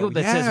kind of that, ego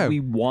though. that says Yeah. we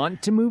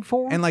want to move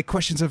forward? and like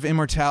questions of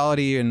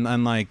immortality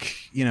and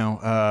like, you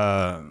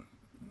know,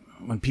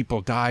 when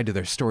people die, do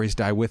their stories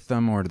die with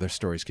them or do their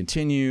stories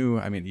continue?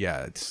 I mean,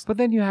 yeah, it's But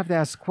then you have to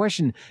ask the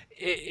question: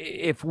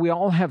 if we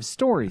all have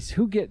stories,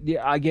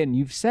 again?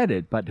 You've said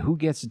it, but who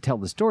gets to tell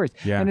the stories?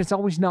 Yeah. And it's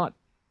always not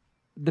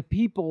the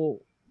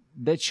people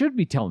that should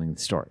be telling the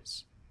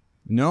stories.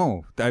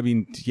 no. I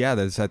mean, yeah,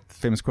 there's that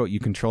famous quote: "You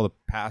control the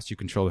past, you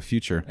control the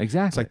future."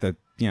 Exactly. It's like the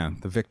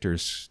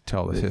victors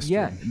tell the history.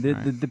 Yeah,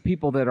 the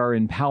people that are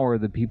in power,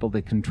 the people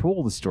that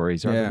control the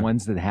stories, are Yeah. the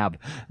ones that have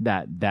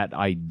that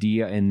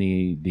idea and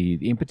the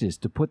impetus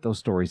to put those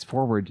stories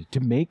forward to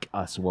make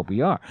us what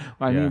we are.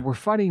 I mean, we're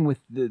fighting with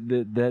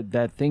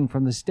that thing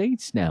from the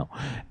States now.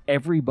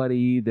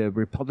 Everybody, the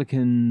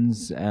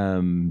Republicans,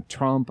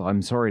 Trump.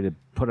 I'm sorry to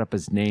put up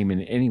his name in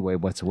any way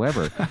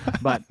whatsoever,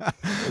 but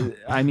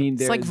I mean,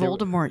 It's like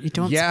Voldemort. You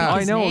don't Yeah, speak I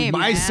his know. name.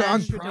 My man.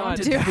 son not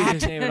prompted to speak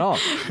his name at all.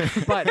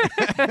 But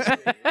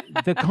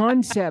the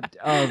concept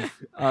of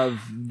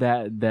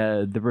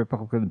the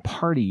Republican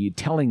Party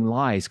telling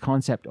lies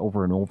concept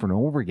over and over and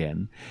over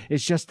again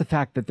is just the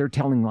fact that they're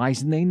telling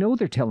lies, and they know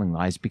they're telling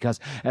lies because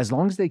as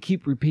long as they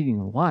keep repeating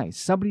the lies,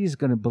 somebody is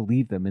going to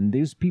believe them, and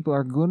those people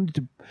are going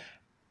to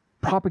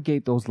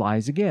propagate those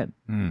lies again.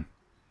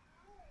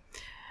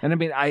 And I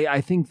mean,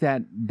 I think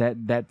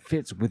that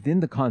fits within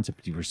the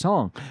concept of your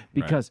song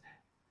because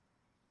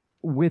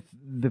with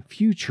the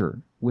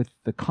future, with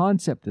the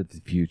concept of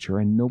the future,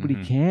 and nobody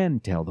can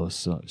tell those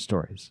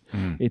stories.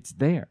 It's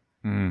there.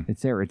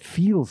 It's there. It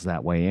feels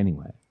that way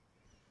anyway.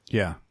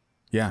 Yeah.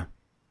 Yeah.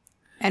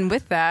 And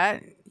with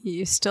that,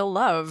 you still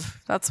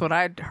love. That's what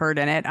I'd heard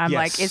in it. I'm Yes.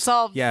 like, it's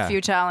all Yeah.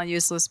 futile and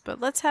useless, but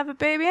let's have a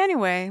baby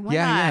anyway. Why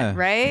Yeah, not? yeah.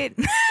 Right?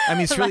 I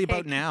mean, it's really Like-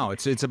 about now.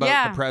 It's about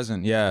Yeah. the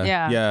present. Yeah.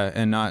 Yeah. Yeah.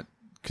 And not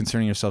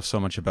concerning yourself so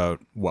much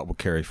about what will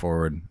carry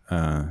forward.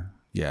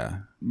 Yeah.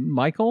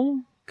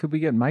 Michael, could we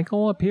get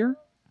Michael up here?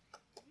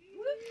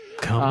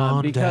 Come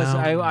on because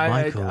down,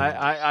 Michael.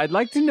 I'd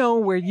like to know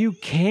where you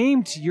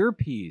came to your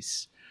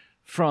piece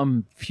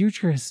from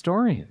future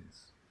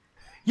historians.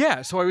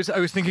 Yeah, so I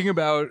was thinking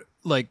about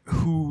like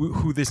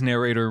who this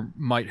narrator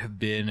might have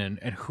been and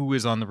who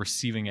is on the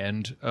receiving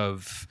end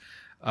of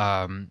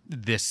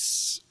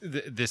this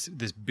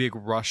big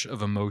rush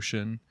of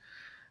emotion.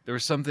 There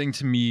was something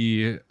to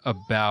me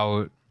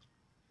about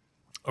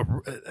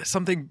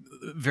something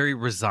very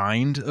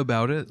resigned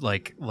about it,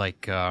 like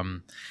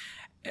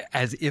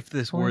as if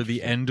this were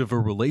the end of a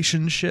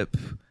relationship,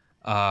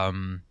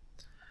 but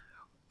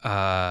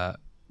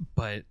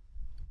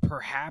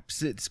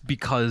perhaps it's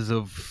because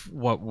of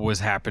what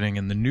was happening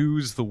in the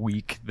news the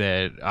week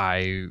that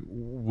I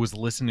was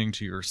listening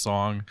to your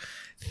song,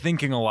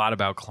 thinking a lot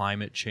about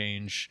climate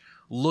change,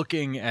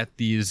 looking at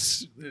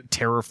these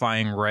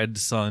terrifying red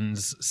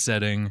suns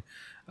setting,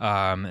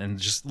 and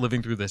just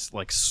living through this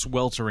like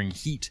sweltering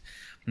heat.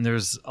 And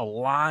there's a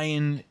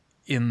line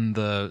in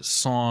the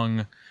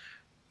song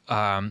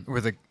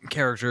where the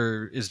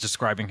character is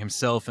describing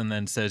himself and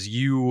then says,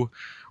 "You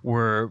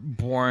were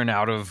born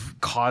out of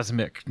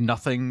cosmic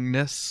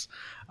nothingness."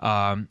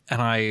 And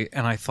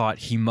I thought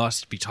he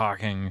must be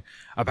talking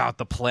about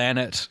the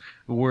planet.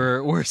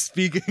 We're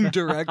speaking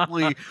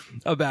directly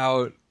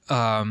about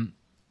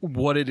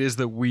what it is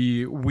that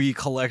we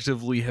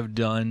collectively have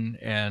done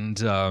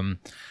and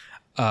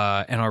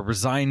are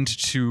resigned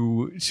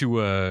to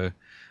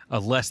a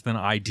less than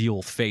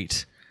ideal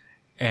fate.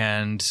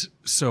 And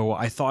so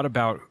I thought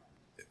about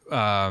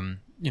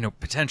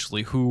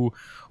potentially who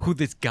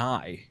this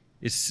guy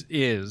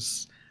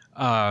is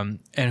and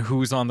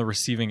who's on the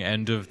receiving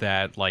end of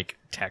that, like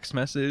text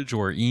message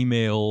or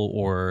email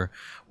or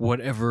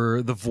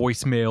whatever the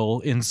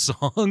voicemail in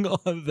song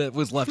that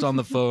was left on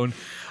the phone.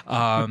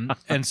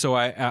 And so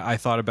I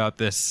thought about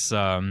this,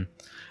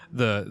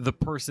 the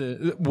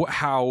person,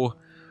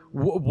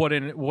 what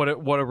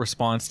a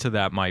response to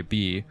that might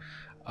be.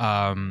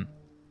 And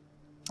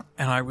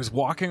I was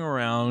walking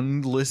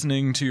around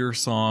listening to your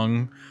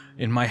song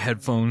in my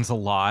headphones a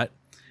lot,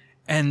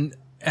 and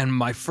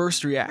my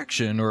first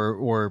reaction,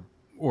 or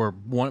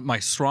my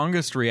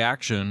strongest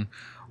reaction,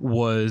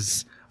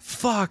 was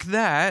 "Fuck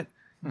that!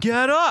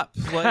 Get up!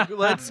 Like,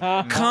 let's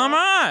come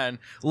on!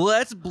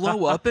 Let's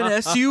blow up an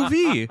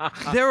SUV."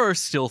 There are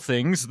still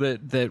things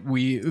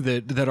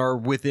that are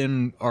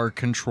within our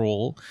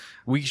control.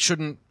 We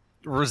shouldn't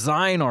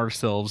resign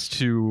ourselves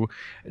to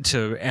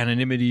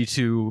anonymity,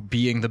 to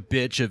being the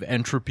bitch of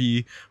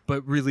entropy,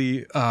 but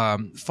really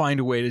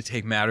find a way to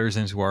take matters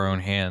into our own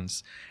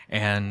hands.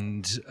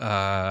 And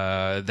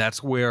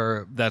that's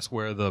where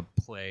the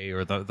play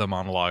or the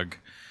monologue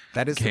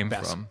came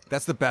from.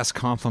 That's the best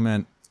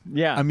compliment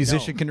a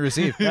musician can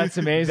receive. That's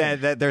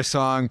amazing. that their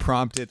song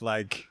prompted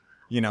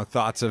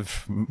thoughts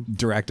of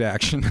direct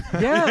action.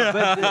 Yeah,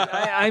 but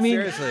I mean,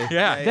 seriously,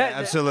 that,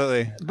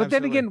 absolutely. But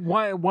then again,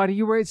 why do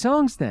you write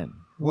songs then?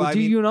 Well,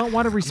 do you not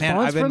want a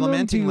response from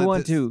them? Do you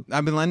want to?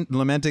 I've been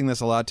lamenting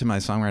this a lot to my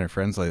songwriter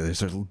friends lately.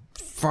 There's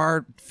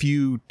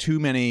too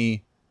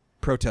many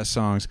protest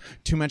songs.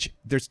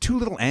 There's too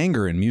little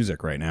anger in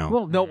music right now.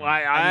 Well, no,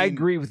 I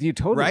agree with you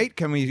totally. Right?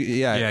 Can we?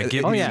 Yeah.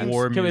 Give me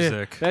more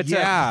music.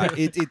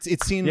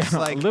 It seems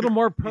like a little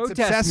more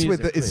protest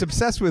music. It's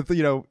obsessed with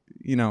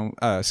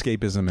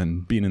escapism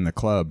and being in the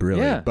club,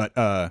 really. Yeah. But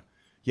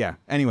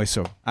Anyway,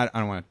 so I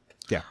don't want to.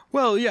 Yeah.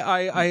 Well, yeah,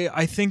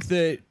 I think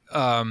that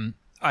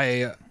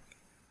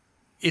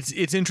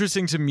it's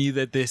interesting to me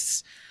that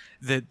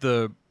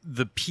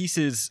the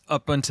pieces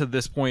up until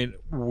this point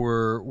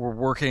were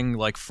working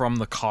like from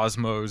the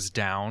cosmos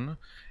down,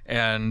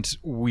 and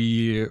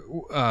we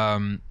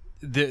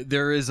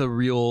there is a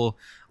real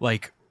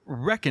like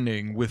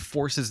reckoning with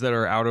forces that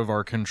are out of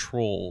our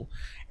control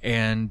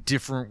and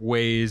different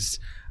ways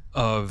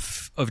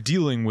of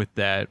dealing with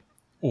that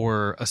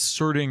or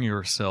asserting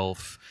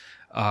yourself,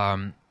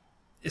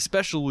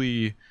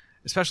 especially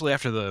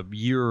after the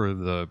year or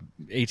the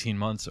 18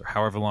 months or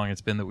however long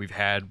it's been that we've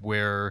had,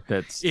 where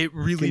it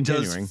really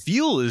does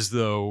feel as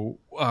though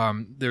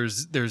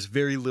there's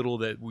very little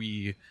that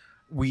we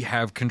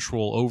have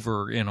control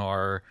over in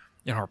our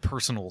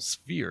personal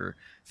sphere.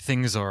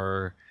 Things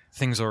are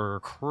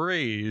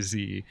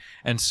crazy,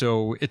 and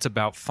so it's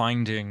about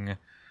finding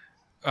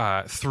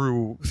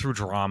through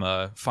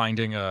drama,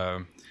 finding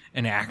an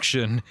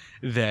action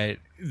that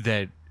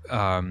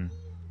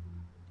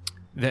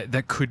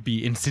could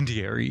be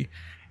incendiary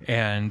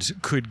and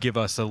could give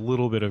us a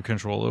little bit of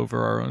control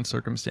over our own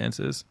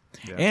circumstances.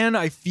 Yeah. And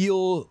I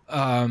feel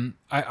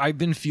I've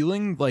been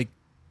feeling like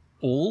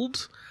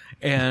old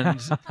and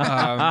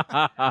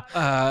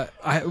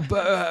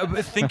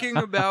thinking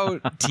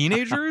about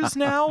teenagers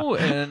now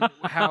and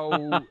how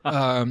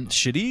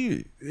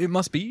shitty it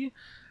must be.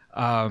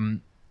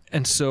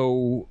 And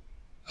so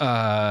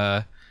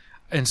I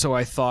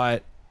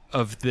thought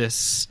of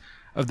this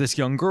this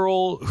young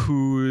girl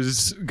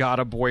who's got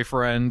a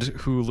boyfriend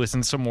who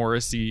listens to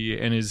Morrissey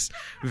and is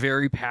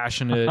very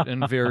passionate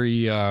and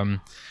very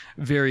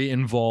very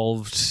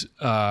involved,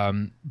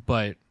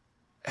 but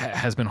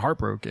has been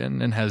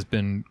heartbroken and has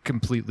been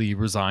completely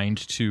resigned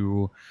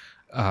to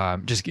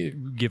just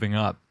giving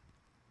up,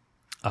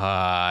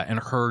 and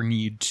her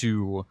need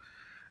to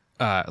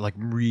like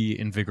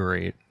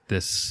reinvigorate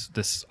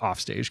this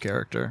offstage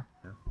character.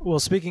 Well,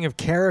 speaking of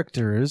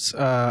characters,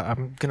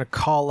 I'm going to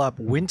call up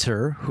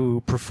Winter,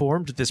 who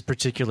performed this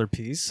particular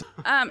piece.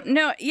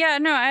 No,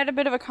 I had a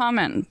bit of a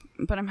comment,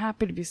 but I'm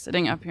happy to be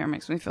sitting up here. It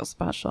makes me feel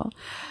special.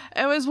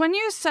 It was when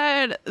you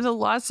said the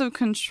loss of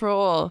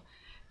control,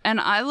 and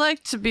I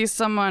like to be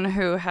someone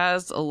who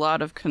has a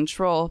lot of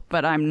control,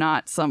 but I'm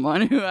not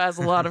someone who has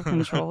a lot of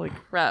control. Like,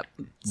 crap.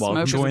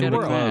 Well, join the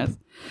club.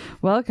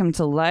 Welcome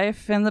to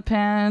life in the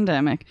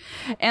pandemic.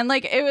 And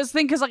like, it was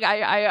because like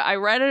I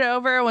read it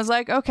over and was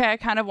like, okay, I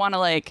kind of want to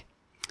like,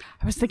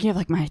 I was thinking of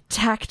like my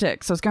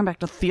tactics. I was going back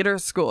to theater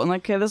school and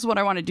like, okay, this is what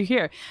I want to do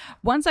here.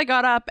 Once I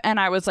got up and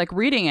I was like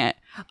reading it,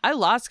 I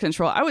lost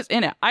control. I was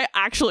in it. I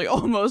actually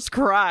almost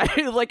cried.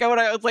 Like when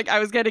I was like, I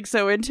was getting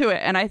so into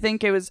it. And I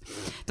think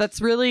that's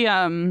really,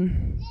 I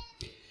mean,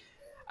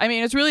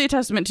 it's really a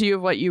testament to you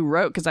of what you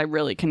wrote, because I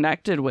really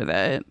connected with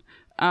it.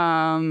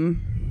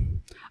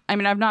 I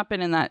mean, I've not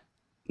been in that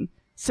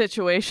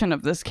situation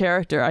of this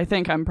character. I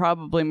think I'm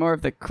probably more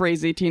of the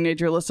crazy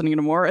teenager listening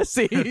to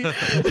Morrissey.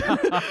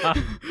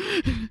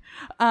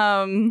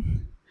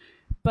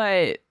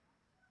 But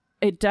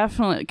it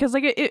definitely, because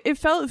like it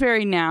felt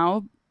very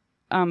now,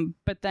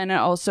 but then it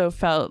also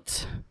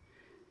felt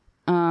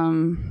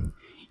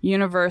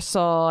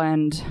universal,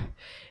 and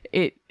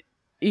it,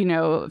 you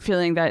know,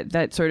 feeling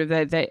that sort of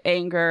that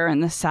anger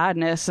and the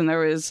sadness, and there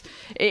was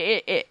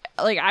it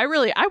like I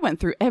went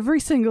through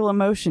every single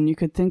emotion you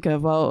could think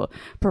of while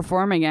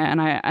performing it, and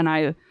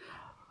I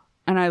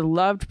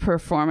loved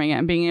performing it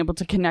and being able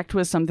to connect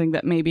with something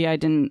that maybe I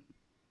didn't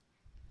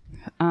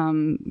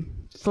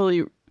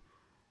fully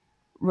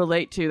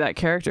relate to. That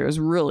character is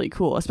really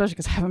cool, especially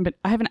because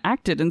I haven't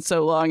acted in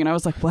so long, and I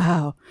was like,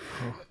 wow,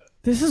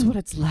 this is what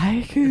it's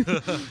like.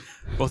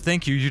 Well,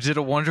 thank you. You did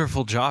a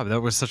wonderful job.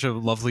 That was such a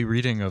lovely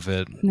reading of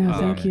it. No,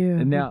 thank you.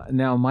 And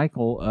now,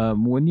 Michael,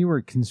 when you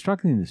were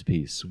constructing this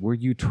piece, were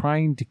you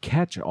trying to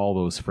catch all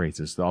those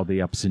phrases, all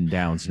the ups and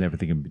downs and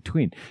everything in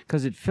between?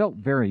 Because it felt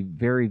very,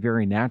 very,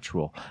 very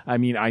natural. I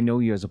mean, I know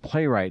you as a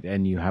playwright,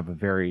 and you have a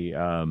very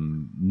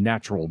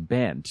natural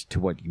bent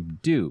to what you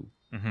do.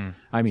 Mm-hmm.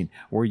 I mean,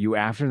 were you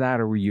after that,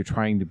 or were you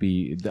trying to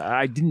be?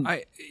 I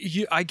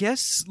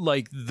guess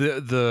like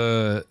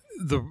the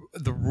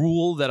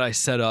rule that I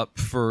set up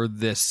for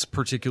this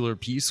particular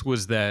piece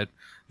was that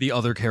the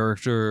other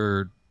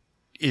character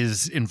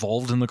is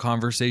involved in the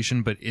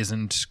conversation but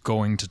isn't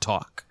going to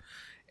talk,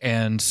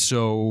 and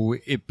so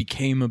it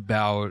became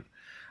about.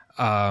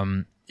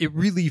 It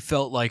really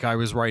felt like I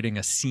was writing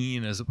a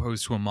scene as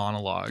opposed to a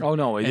monologue. Oh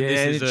no,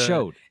 it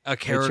showed a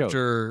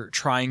character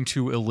trying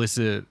to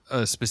elicit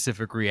a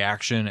specific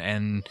reaction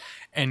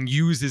and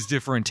use his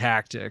different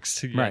tactics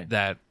to get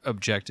that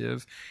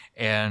objective,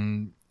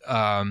 and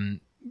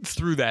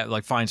through that,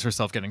 like, finds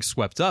herself getting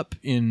swept up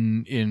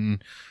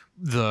in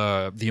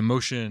the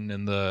emotion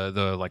and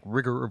the like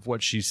rigor of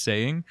what she's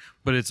saying,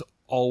 but it's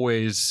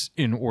always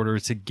in order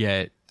to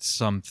get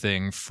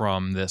something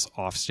from this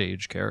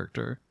offstage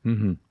character.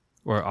 Mm-hmm.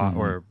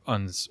 Or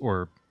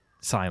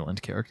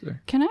silent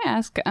character. Can I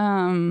ask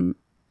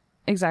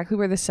exactly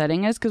where the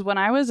setting is? Because when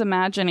I was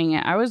imagining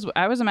it, I was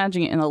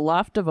imagining it in the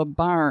loft of a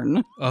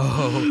barn.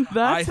 Oh,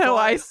 that's how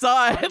I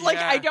saw it. Like,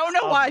 I don't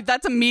know why.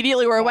 That's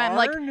immediately where I went.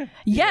 Like,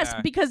 yes,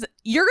 because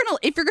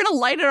if you're gonna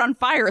light it on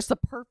fire, it's the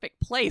perfect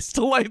place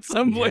to light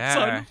someplace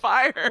on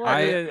fire.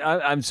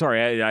 Well, I'm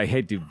sorry, I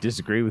hate to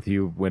disagree with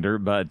you, Winter,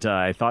 but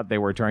I thought they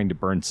were trying to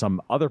burn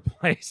some other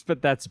place.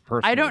 But that's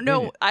personal. I don't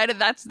know.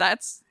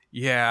 That's.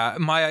 Yeah,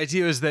 my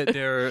idea is that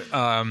they're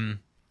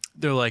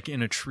like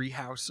in a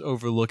treehouse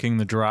overlooking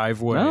the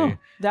driveway. Oh,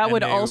 that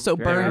would also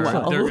burn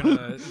well.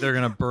 They're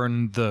gonna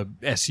burn the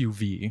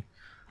SUV.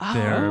 Oh.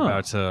 They're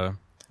about to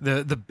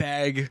the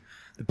bag.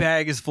 The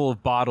bag is full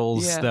of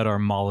bottles that are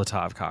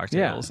Molotov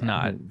cocktails,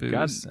 not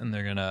booze, and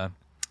they're gonna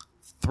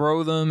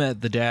throw them at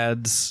the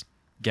dad's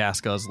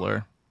gas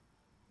guzzler.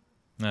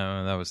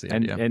 No, that was the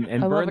idea.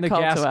 And burn the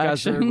gas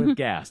guzzler with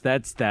gas.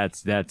 That's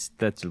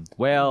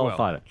well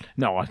thought of.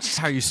 No, that's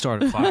how you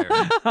start a fire.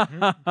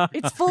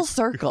 It's full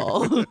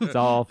circle. It's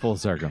all full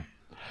circle.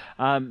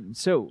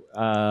 So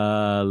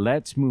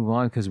let's move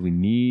on, because we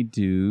need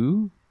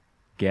to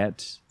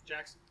get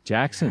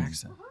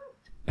Jackson.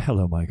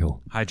 Hello,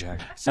 Michael. Hi,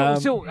 Jack.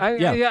 I'm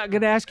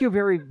going to ask you a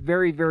very,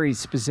 very, very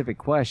specific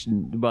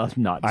question. Well,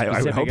 not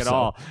specific hope at so.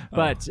 all.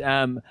 But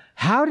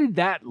how did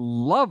that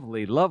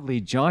lovely,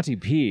 lovely jaunty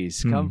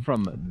piece come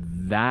from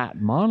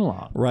that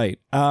monologue? Right.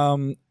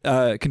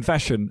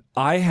 Confession,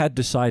 I had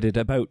decided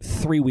about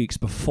 3 weeks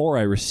before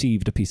I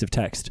received a piece of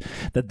text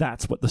that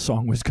that's what the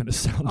song was going to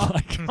sound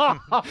like.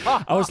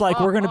 I was like,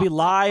 we're going to be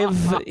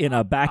live in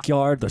a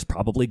backyard. There's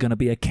probably going to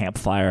be a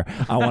campfire.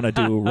 I want to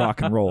do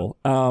rock and roll.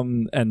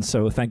 And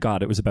so thank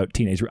God it was about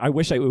teenage. I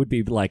wish it would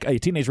be like, hey,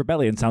 Teenage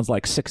Rebellion sounds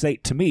like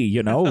 6'8" to me,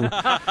 you know,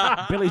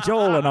 Billy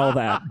Joel and all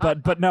that.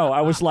 But no,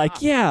 I was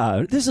like,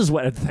 yeah, this is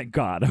what, thank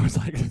God. I was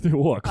like,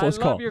 whoa, close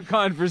call. I love your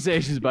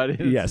conversations, buddy.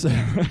 Yes.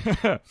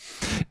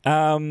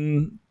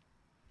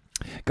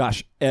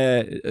 Gosh,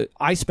 I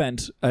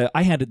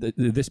handed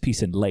this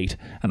piece in late,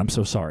 and I'm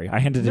so sorry. I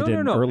handed it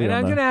in early. And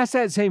I'm going to ask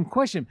that same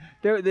question.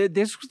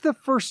 This was the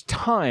first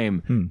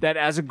time that,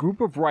 as a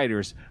group of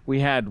writers,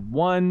 we had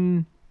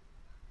 1,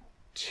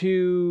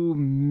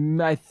 2,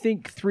 I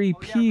think 3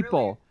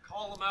 people.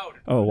 Call them out.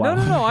 Oh wow!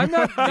 No. I'm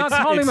not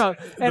calling them out,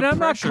 and I'm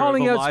not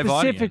calling out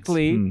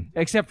specifically,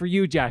 except for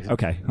you, Jackson.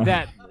 Okay.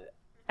 That.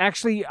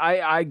 Actually,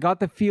 I got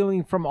the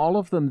feeling from all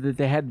of them that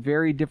they had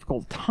very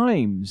difficult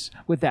times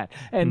with that.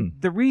 And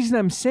the reason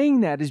I'm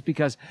saying that is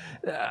because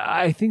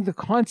I think the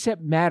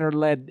concept matter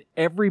led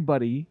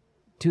everybody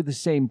to the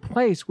same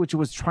place, which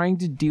was trying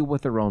to deal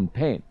with their own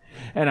pain.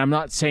 And I'm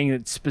not saying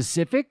it's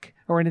specific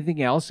or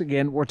anything else.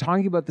 Again, we're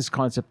talking about this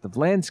concept of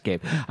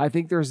landscape. I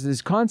think there's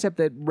this concept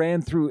that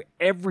ran through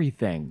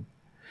everything.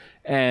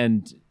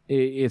 And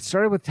it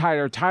started with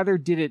Tyler. Tyler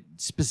did it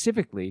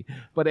specifically,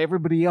 but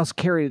everybody else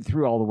carried it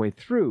through all the way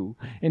through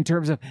in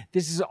terms of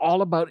this is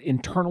all about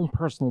internal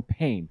personal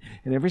pain.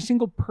 And every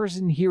single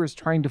person here is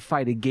trying to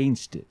fight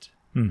against it.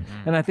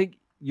 And I think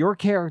your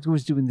character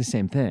was doing the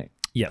same thing.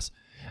 Yes.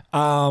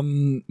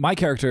 My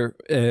character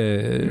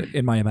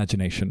in my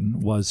imagination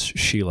was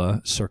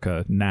Sheila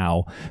circa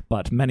now,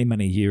 but many,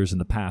 many years in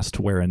the past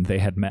wherein they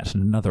had met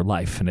in another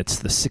life, and it's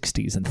the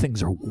 60s and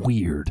things are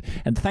weird.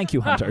 And thank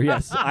you, Hunter.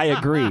 Yes, I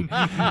agree.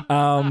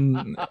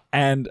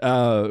 And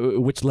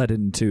which led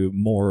into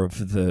more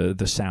of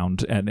the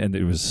sound, and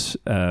it was...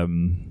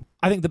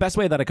 I think the best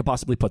way that I could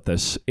possibly put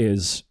this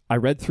is I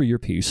read through your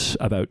piece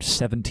about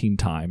 17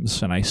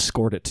 times, and I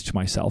scored it to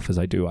myself as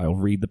I do. I'll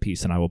read the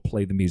piece and I will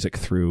play the music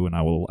through, and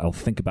I'll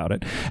think about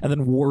it. And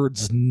then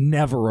words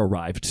never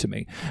arrived to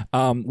me,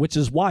 which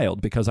is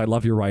wild because I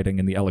love your writing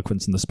and the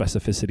eloquence and the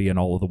specificity and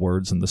all of the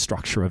words and the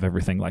structure of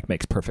everything like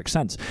makes perfect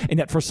sense. And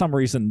yet for some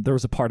reason, there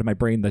was a part of my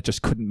brain that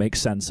just couldn't make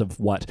sense of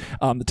what,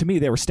 to me,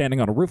 they were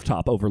standing on a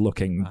rooftop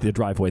overlooking the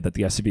driveway that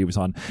the SUV was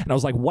on. And I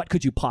was like, what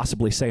could you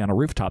possibly say on a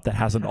rooftop that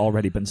hasn't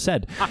already been said?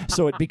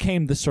 So it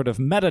became this sort of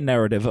meta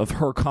narrative of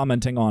her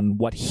commenting on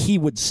what he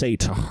would say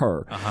to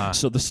her.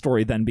 So the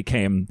story then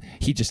became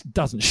he just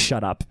doesn't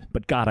shut up,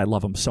 but God, I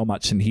love him so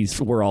much, and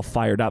we're all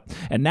fired up.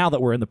 And now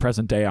that we're in the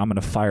present day, I'm going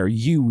to fire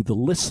you, the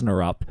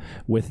listener, up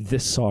with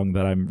this song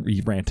that I'm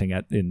ranting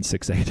at in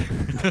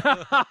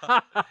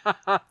 6/8.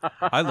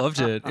 I loved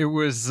it. It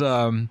was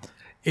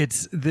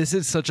this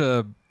is such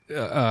a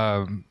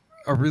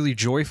really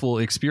joyful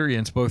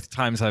experience both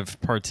times I've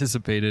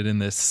participated in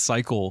this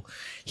cycle,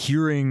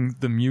 hearing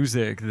the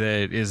music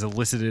that is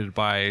elicited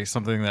by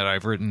something that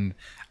I've written,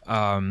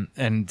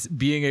 and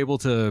being able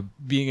to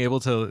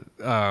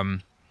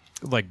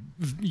like,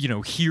 you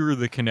know, hear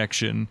the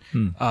connection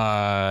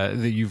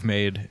that you've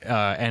made,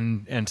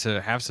 and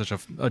to have such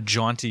a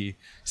jaunty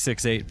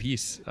 6/8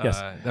 piece.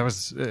 Yes. That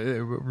was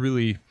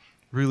really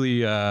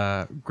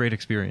great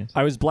experience.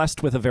 I was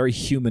blessed with a very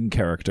human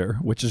character,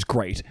 which is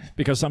great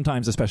because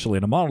sometimes, especially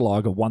in a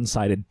monologue, a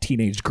one-sided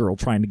teenage girl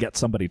trying to get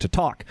somebody to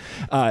talk,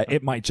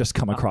 it might just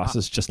come across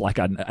as just like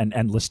an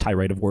endless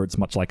tirade of words,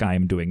 much like I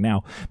am doing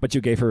now. But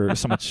you gave her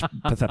so much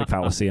pathetic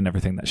fallacy in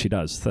everything that she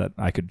does that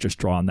I could just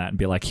draw on that and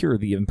be like, here are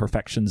the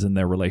imperfections in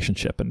their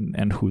relationship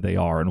and who they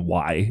are and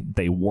why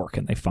they work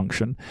and they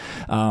function.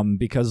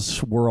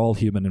 Because we're all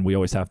human and we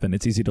always have been.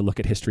 It's easy to look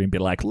at history and be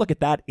like, look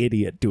at that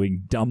idiot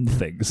doing dumb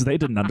things.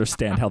 They didn't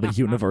understand how the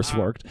universe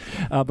worked,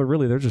 but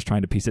really they're just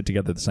trying to piece it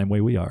together the same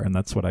way we are, and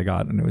that's what I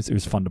got, and it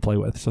was fun to play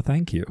with. So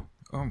thank you.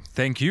 Oh,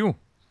 thank you.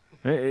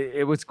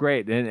 It was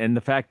great, and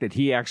the fact that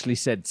he actually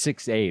said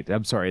 6/8.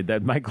 I'm sorry,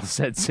 that Michael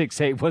said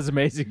 6/8 was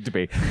amazing to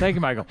me. Thank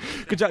you, Michael.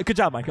 Good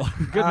job, Michael.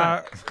 Good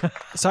night.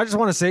 So I just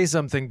want to say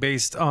something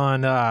based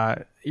on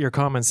your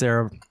comments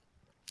there.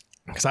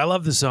 Because I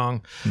love the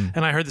song,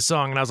 and I heard the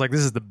song, and I was like, "This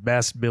is the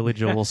best Billy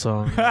Joel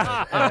song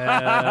I've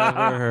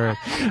ever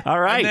heard." All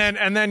right,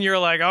 and then you're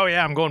like, "Oh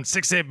yeah, I'm going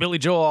 6/8 Billy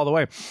Joel all the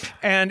way,"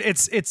 and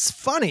it's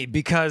funny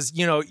because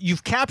you know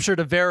you've captured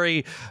a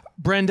very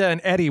Brenda and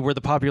Eddie were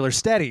the popular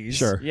steadies,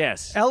 sure,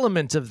 yes,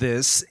 element of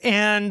this,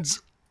 and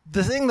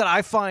the thing that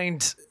I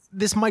find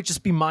this might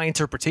just be my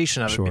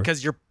interpretation of it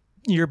because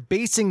you're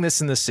basing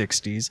this in the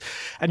 '60s,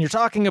 and you're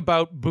talking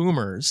about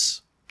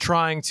boomers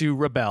trying to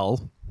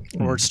rebel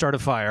or Start a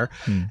Fire.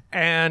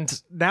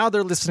 And now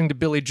they're listening to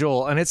Billy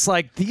Joel. And it's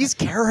like, these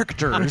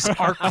characters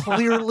are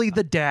clearly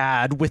the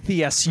dad with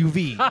the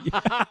SUV.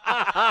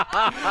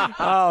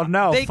 Oh,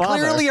 no. They father.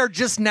 clearly are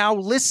just now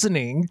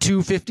listening to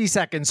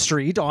 52nd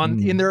Street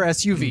in their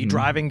SUV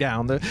driving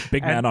down the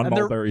Big man on and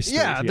they're- Mulberry Street,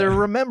 Yeah, yeah. they're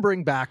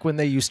remembering back when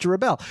they used to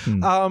rebel.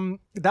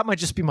 That might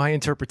just be my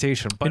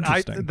interpretation, but I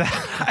Interesting.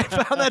 I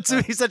found that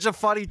to be such a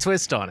funny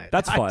twist on it.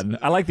 That's fun.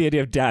 I like the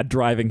idea of Dad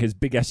driving his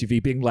big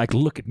SUV, being like,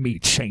 "Look at me,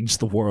 change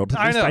the world."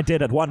 At least know. I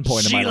did at one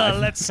point in my life.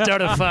 Let's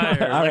start a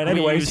fire. All right.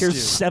 Anyways, here's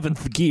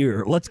 7th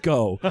gear. Let's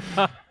go.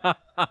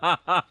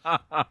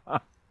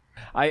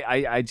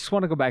 I just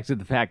want to go back to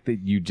the fact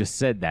that you just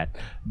said that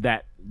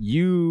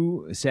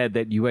you said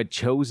that you had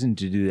chosen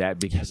to do that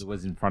because it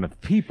was in front of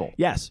people.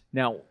 Yes.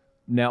 Now,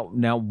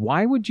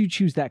 why would you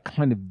choose that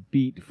kind of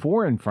beat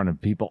for in front of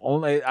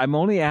people? I'm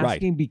only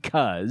asking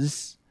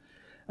because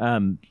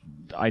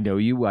I know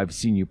you. I've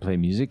seen you play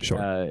music.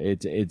 Sure.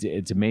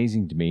 It's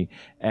amazing to me,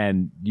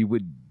 and you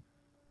would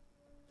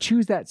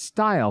choose that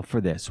style for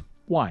this.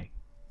 Why?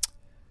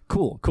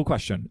 Cool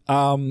question.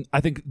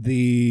 I think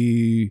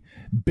the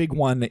big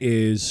one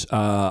is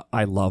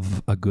I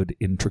love a good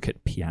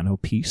intricate piano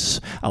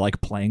piece. I like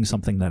playing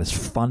something that is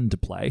fun to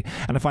play,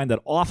 and I find that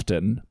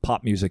often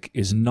pop music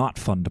is not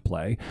fun to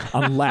play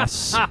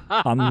unless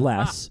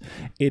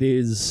it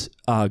is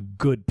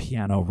good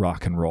piano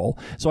rock and roll.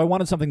 So I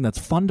wanted something that's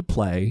fun to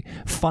play,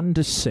 fun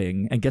to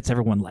sing, and gets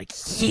everyone like,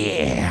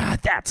 yeah,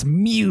 that's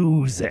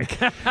music.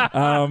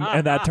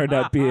 And that turned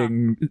out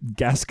being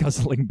gas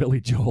guzzling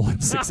Billy Joel in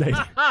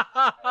 6/8.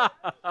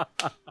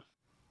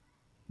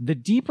 The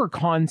deeper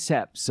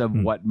concepts of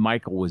what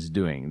Michael was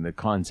doing, the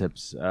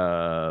concepts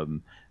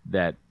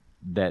that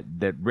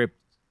ripped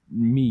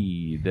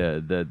me,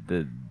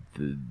 the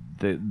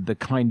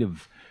kind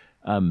of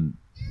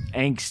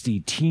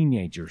angsty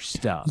teenager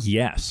stuff.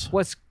 Yes.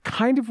 Was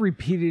kind of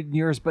repeated in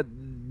yours, but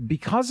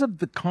because of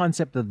the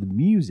concept of the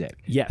music,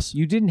 Yes.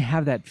 you didn't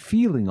have that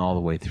feeling all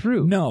the way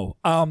through. No,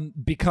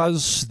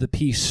 because the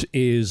piece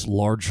is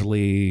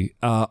largely,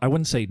 I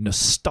wouldn't say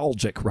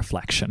nostalgic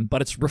reflection,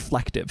 but it's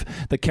reflective.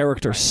 The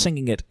character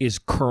singing it is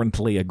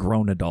currently a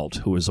grown adult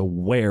who is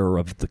aware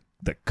of the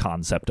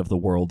concept of the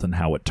world and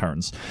how it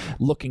turns,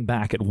 looking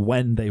back at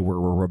when they were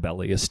a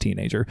rebellious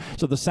teenager.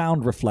 So the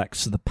sound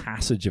reflects the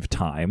passage of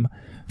time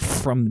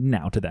from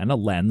now to then, a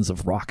lens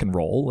of rock and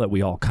roll that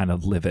we all kind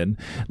of live in,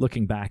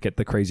 looking back at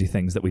the crazy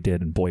things that we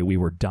did, and boy, we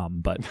were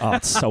dumb, but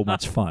it's so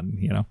much fun,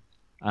 you know?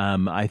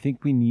 I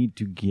think we need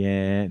to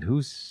get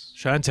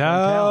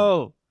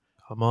Chantal.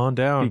 Come on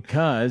down.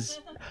 Because,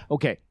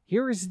 okay,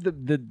 here is the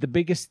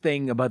biggest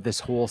thing about this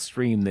whole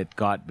stream that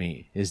got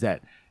me is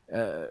that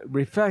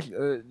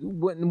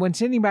when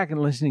sitting back and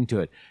listening to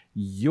it,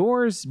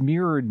 yours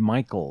mirrored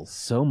Michael's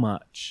so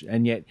much,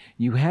 and yet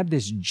you had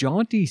this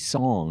jaunty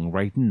song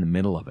right in the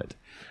middle of it.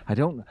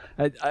 Again,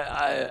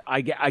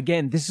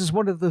 this is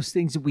one of those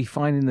things that we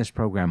find in this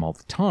program all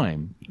the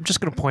time. I'm just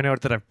going to point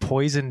out that I've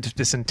poisoned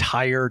this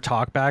entire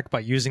talkback by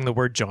using the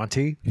word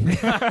jaunty.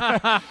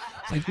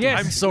 Yes,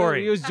 I'm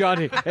sorry. Use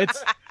jaunty.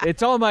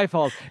 It's all my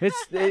fault.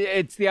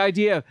 It's the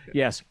idea of,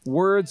 yes,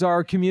 words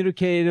are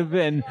communicative,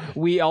 and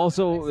we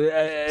also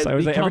So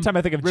every time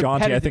I think of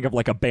jaunty, I repetitive. think of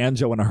like a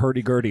banjo and a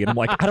hurdy-gurdy, and I'm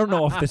like, I don't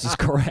know if this is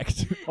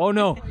correct. Oh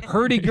no,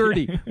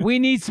 hurdy-gurdy. We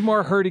need some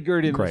more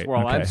hurdy-gurdy in this Great,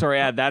 world. I'm okay. sorry,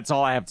 that's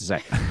all I have to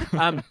say.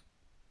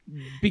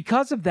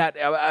 Because of that,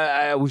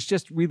 I was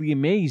just really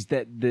amazed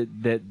that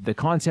the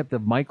concept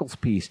of Michael's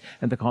piece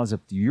and the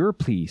concept of your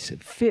piece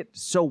fit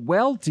so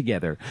well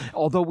together,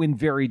 although in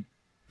very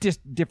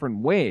different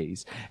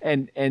ways.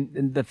 And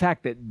the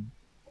fact that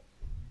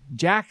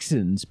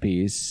Jackson's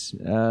piece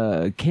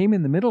came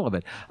in the middle of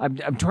it.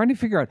 I'm trying to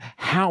figure out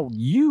how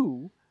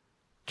you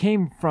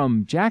came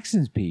from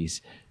Jackson's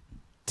piece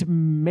to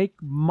make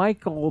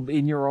Michael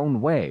in your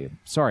own way.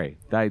 Sorry,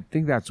 I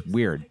think that's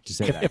weird to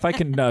say that. If I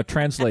can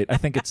translate, I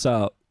think it's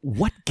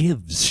what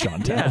gives,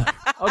 Chantal?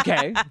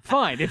 Okay,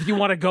 fine. If you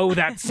want to go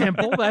that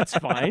simple, that's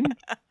fine.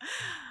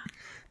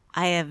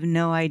 I have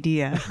no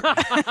idea.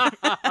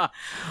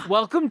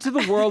 Welcome to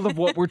the world of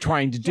what we're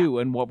trying to do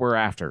and what we're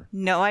after.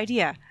 No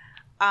idea.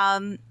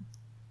 I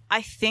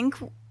think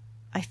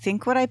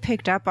what I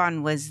picked up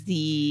on was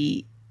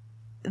the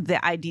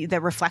idea, the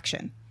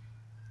reflection.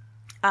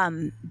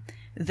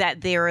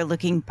 That they were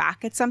looking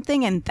back at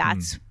something, and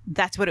that's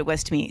what it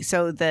was to me.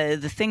 So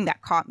the thing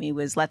that caught me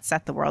was let's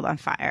set the world on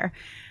fire,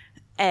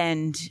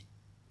 and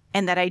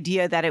that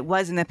idea that it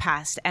was in the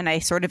past, and I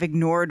sort of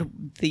ignored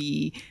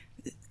the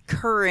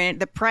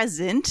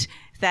present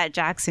that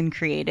Jackson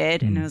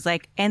created, and I was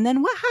like, and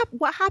then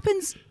what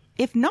happens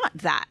if not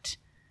that?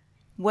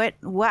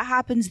 What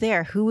happens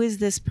there? Who is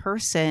this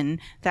person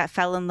that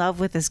fell in love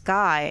with this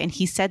guy? And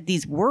he said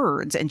these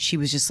words, and she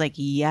was just like,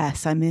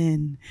 yes, I'm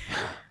in.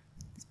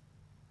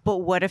 But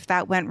what if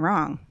that went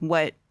wrong?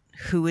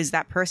 Who is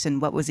that person?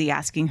 What was he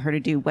asking her to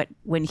do?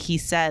 When he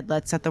said,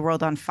 let's set the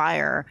world on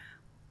fire,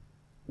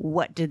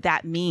 what did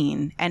that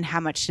mean? And how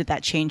much did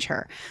that change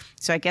her?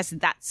 So I guess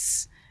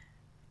that's,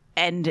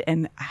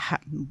 and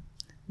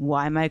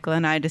why Michael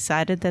and I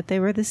decided that they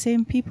were the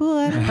same people.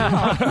 I don't know.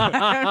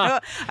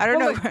 I don't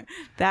know.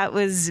 That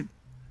was.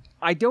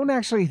 I don't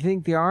actually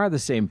think they are the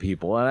same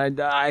people, and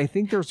I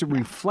think there's a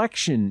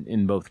reflection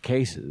in both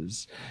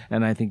cases,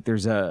 and I think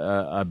there's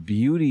a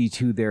beauty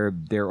to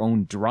their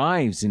own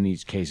drives in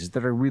each cases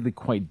that are really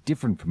quite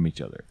different from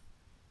each other.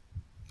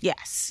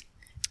 Yes,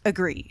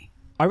 agree.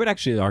 I would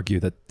actually argue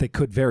that they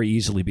could very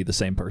easily be the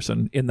same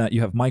person, in that you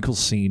have Michael's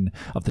scene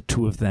of the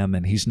two of them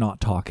and he's not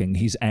talking,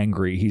 he's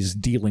angry, he's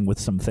dealing with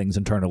some things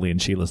internally,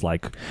 and Sheila's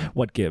like,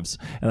 what gives?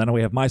 And then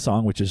we have my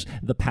song, which is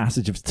the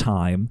passage of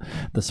time,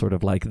 the sort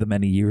of like the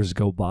many years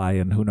go by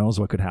and who knows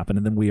what could happen.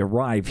 And then we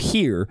arrive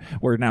here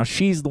where now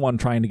she's the one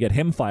trying to get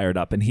him fired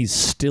up and he's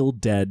still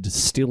dead,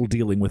 still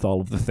dealing with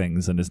all of the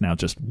things, and is now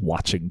just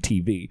watching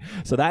TV.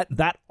 So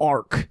that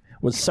arc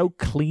was so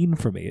clean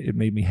for me. It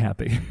made me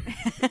happy.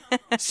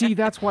 See,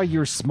 that's why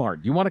you're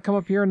smart. You want to come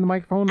up here in the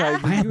microphone? I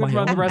have You my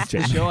run the own, rest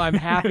of the show. I'm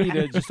happy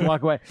to just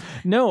walk away.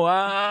 No,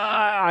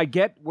 I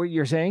get what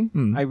you're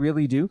saying. I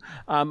really do.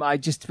 I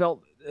just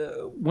felt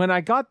when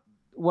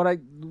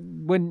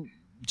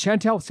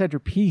Chantel said her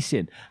piece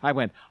in, I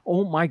went,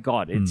 oh my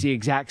God, it's the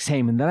exact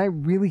same. And then I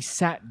really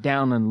sat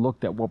down and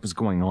looked at what was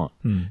going on.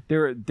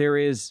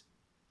 There's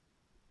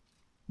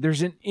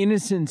an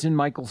innocence in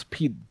Michael's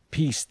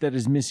piece that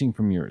is missing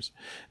from yours.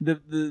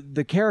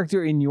 The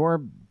character in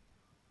your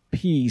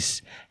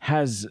piece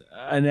has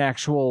an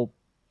actual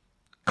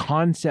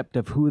concept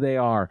of who they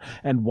are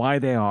and why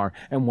they are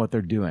and what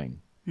they're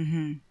doing.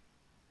 Mm-hmm.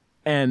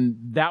 And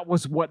that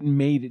was what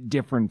made it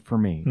different for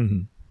me. Mm-hmm.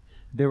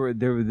 There were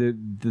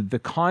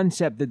the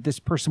concept that this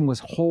person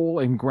was whole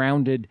and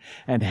grounded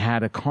and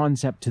had a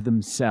concept to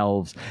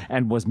themselves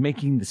and was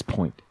making this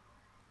point.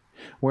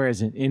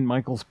 Whereas in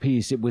Michael's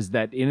piece, it was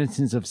that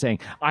innocence of saying,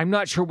 I'm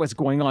not sure what's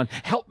going on.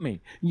 Help me.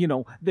 You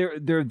know,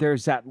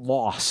 there's that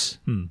loss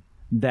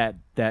that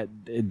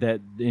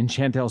in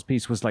Chantel's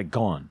piece was like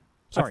gone.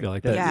 Sorry. I feel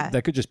like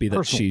that could just be that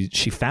personal.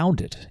 She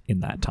found it in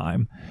that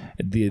time.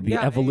 The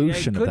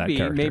evolution of that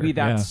character. Maybe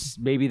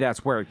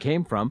that's where it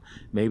came from.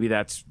 Maybe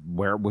that's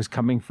where it was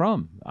coming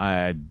from.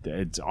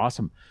 It's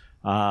awesome.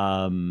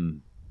 Chantel,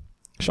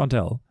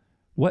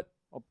 what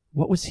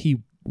was he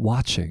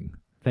watching?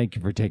 Thank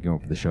you for taking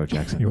over the show,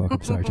 Jackson. You're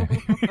welcome. Sorry,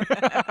 Jamie.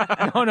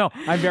 No,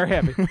 I'm very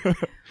happy.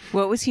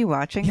 What was he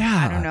watching?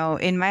 Yeah. I don't know.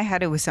 In my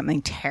head, it was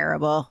something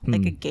terrible,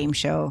 like a game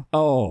show.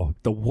 Oh,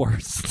 the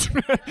worst.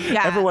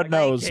 Yeah, Everyone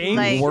knows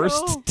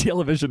worst show?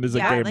 Television is a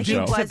game like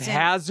show. It wasn't,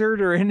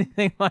 Hazard or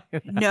anything like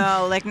that.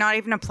 No, like not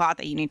even a plot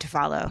that you need to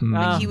follow.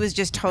 Like he was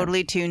just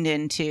totally tuned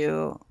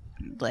into,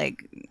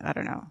 like, I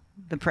don't know,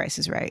 The Price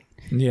is Right.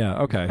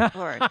 Yeah, okay.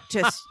 Or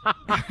just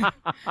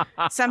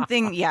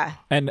something, yeah.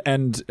 And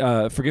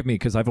forgive me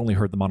because I've only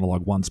heard the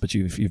monologue once, but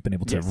you've been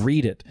able to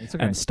read it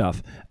and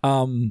stuff.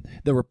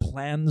 There were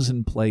plans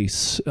in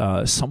place.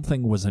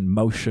 Something was in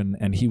motion,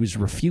 and he was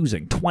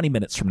refusing. 20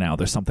 minutes from now,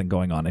 there's something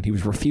going on, and he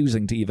was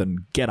refusing to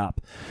even get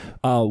up.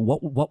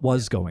 What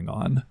was going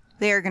on?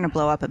 They are going to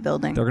blow up a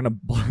building. They're going to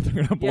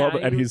blow up,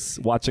 and he's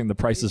watching The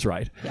Price is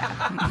Right.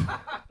 Yeah.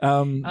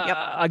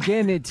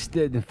 Again, it's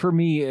for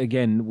me.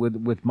 Again,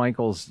 with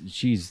Michael's,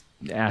 she's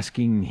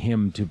asking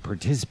him to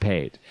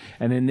participate,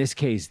 and in this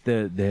case,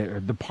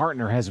 the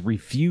partner has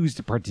refused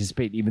to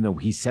participate, even though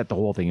he set the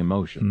whole thing in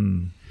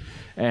motion.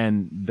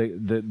 And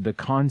the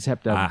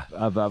concept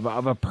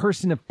of a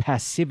person of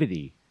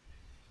passivity,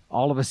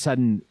 all of a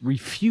sudden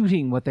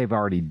refuting what they've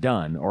already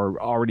done or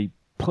already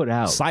put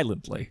out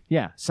silently.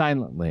 Yeah,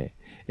 silently.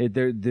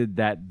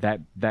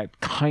 That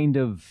kind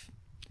of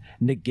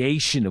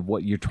negation of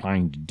what you're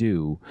trying to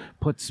do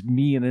puts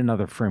me in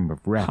another frame of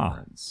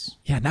reference.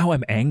 Yeah, now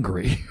I'm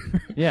angry.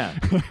 Yeah.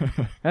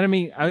 And I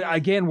mean,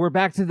 again, we're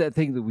back to that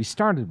thing that we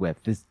started with,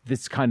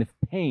 this kind of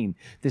pain,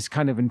 this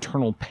kind of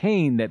internal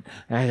pain that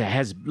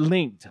has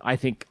linked, I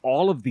think,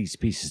 all of these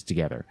pieces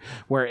together,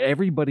 where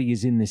everybody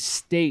is in this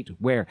state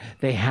where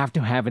they have to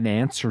have an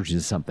answer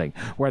to something,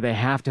 where they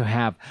have to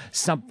have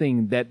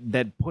something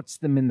that puts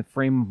them in the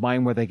frame of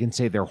mind where they can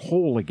say they're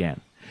whole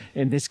again.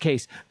 In this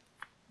case,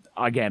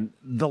 again,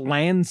 the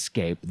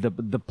landscape,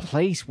 the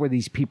place where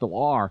these people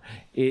are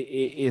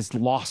is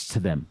lost to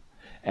them.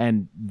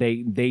 And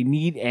they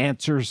need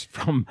answers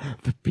from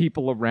the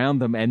people around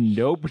them, and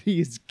nobody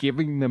is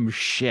giving them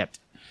shit.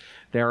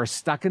 They are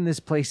stuck in this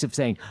place of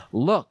saying,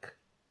 look,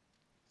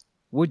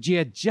 would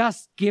you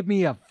just give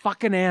me a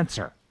fucking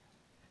answer?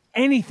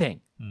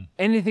 Anything.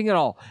 Anything at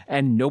all.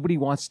 And nobody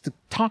wants to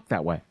talk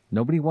that way.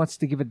 Nobody wants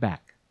to give it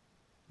back.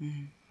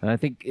 And I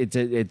think it's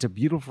a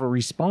beautiful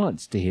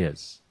response to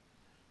his.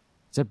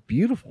 It's a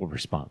beautiful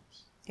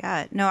response.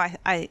 Yeah. No,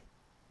 I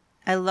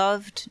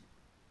loved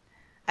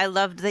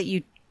that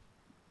you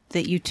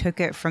took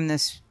it from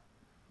this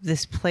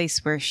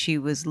place where she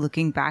was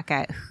looking back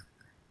at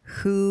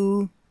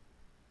who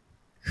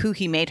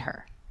he made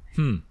her.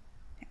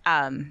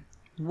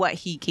 What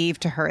he gave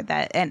to her,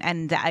 that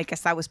and that, I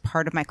guess that was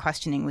part of my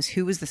questioning, was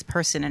who was this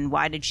person and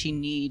why did she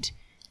need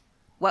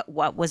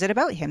what was it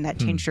about him that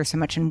changed her so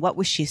much, and what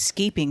was she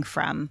escaping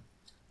from,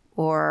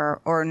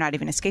 or not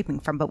even escaping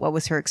from, but what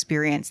was her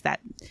experience that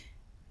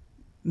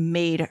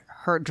made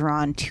her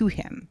drawn to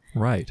him.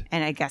 Right.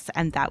 And I guess,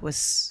 and that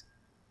was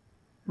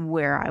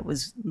where I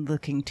was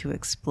looking to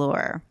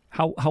explore.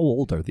 How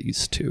old are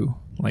these two,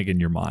 like in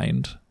your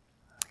mind?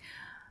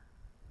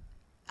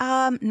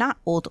 Not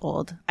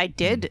old. I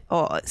did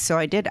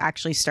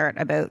actually start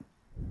about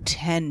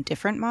 10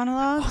 different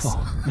monologues.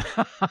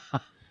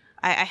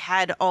 I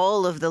had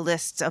all of the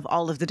lists of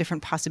all of the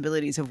different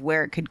possibilities of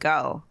where it could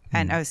go.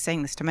 And I was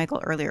saying this to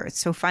Michael earlier. It's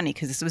so funny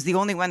because this was the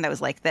only one that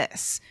was like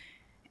this.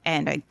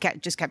 And I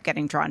just kept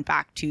getting drawn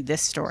back to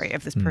this story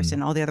of this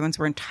person. All the other ones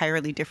were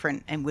entirely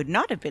different and would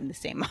not have been the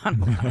same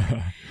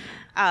monologue.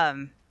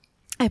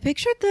 I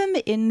pictured them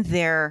in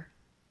their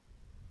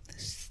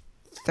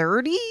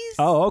 30s.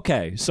 Oh,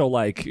 okay. So,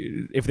 like,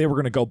 if they were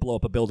going to go blow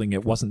up a building,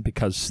 it wasn't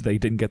because they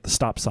didn't get the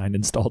stop sign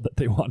installed that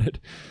they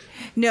wanted.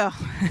 No,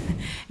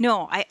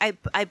 no. I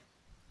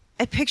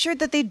pictured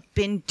that they'd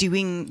been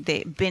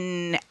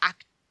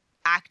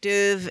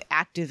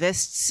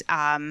activists,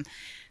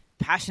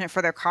 passionate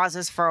for their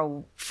causes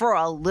for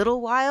a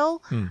little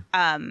while.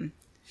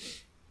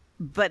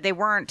 But they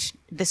weren't.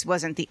 This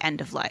wasn't the end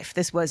of life.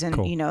 This wasn't.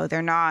 Cool.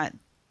 They're not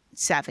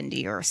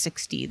 70 or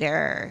 60.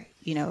 They're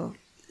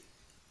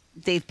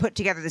they've put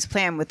together this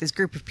plan with this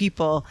group of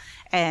people,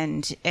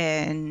 and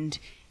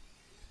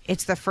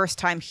it's the first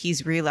time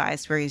he's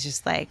realized where he's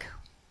just like,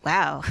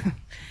 wow,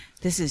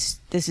 this is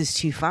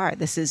too far.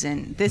 This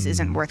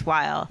isn't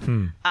worthwhile.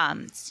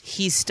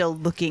 He's still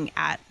looking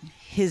at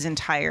his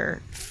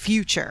entire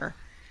future,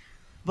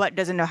 but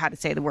doesn't know how to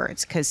say the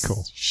words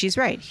because she's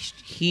right.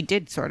 He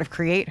did sort of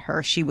create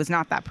her. She was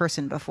not that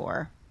person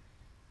before.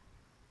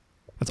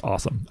 That's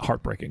awesome.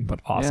 Heartbreaking, but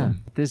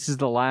awesome. Yeah. This is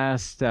the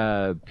last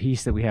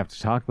piece that we have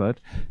to talk about.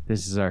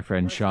 This is our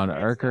friend Sean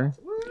Erker.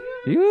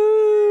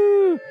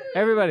 Woo!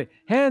 Everybody,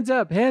 hands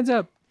up, hands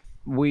up.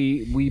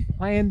 We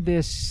planned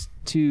this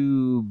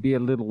to be a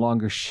little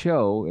longer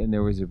show, and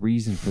there was a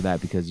reason for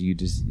that because you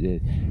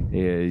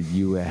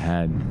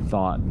had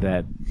thought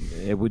that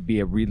it would be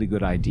a really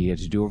good idea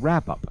to do a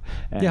wrap-up.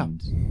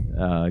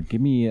 And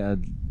give me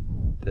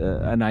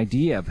an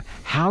idea of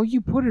how you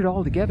put it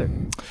all together.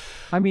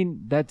 I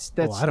mean, that's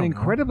an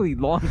incredibly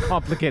long,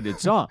 complicated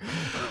song.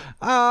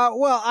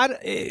 The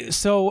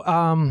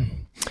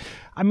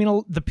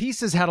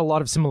pieces had a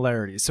lot of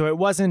similarities, so it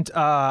wasn't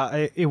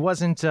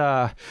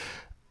a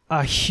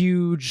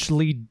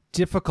hugely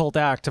difficult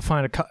act to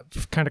find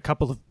a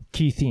couple of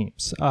key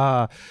themes.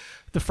 The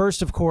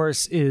first, of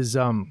course, is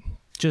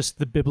just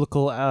the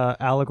biblical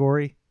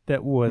allegory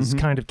that was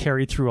kind of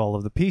carried through all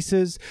of the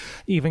pieces,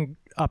 even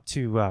up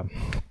to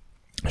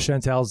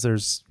Chantal's.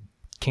 There's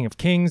King of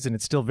Kings, and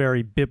it's still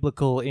very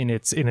biblical in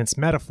its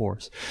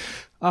metaphors.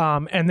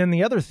 And then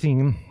the other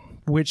theme,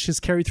 which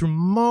is carried through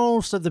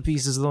most of the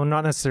pieces, though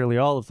not necessarily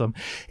all of them,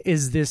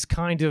 is this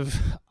kind of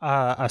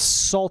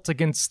assault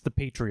against the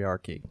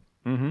patriarchy.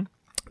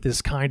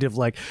 This kind of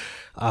like,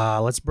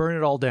 let's burn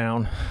it all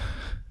down.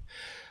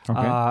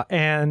 Okay.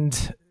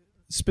 And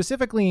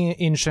specifically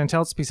in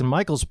Chantal's piece and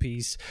Michael's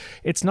piece,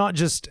 it's not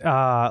just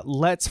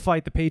let's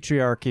fight the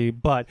patriarchy,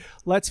 but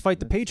let's fight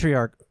the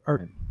patriarch.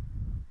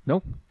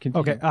 Nope.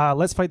 Continue. Okay,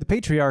 let's fight the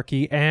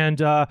patriarchy,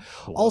 and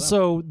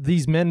also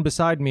these men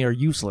beside me are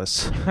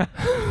useless.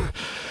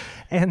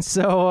 And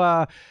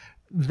so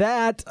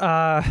that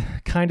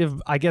kind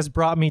of, I guess,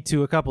 brought me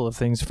to a couple of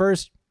things.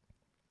 First,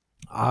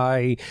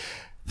 I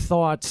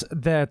thought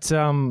that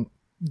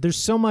there's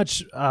so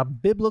much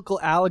biblical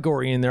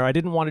allegory in there. I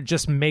didn't want to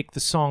just make the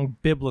song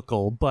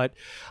biblical, but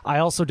I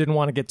also didn't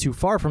want to get too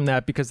far from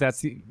that because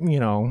that's the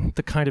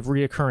kind of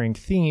reoccurring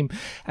theme.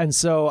 And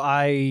so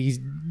I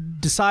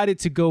decided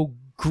to go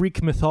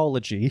Greek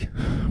mythology.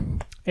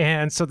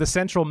 And so the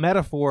central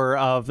metaphor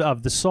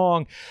of the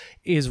song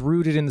is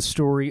rooted in the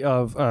story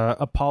of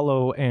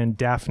Apollo and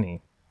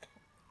Daphne.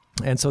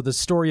 And so the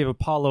story of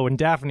Apollo and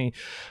Daphne,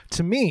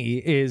 to me,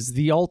 is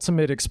the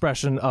ultimate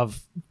expression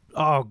of,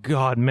 oh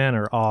God, men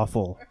are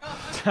awful.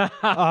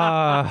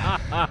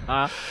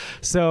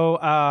 So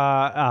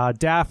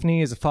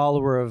Daphne is a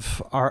follower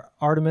of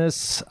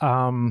Artemis.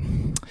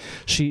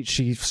 She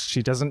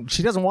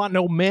doesn't want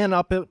no men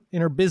up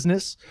in her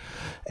business,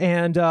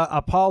 and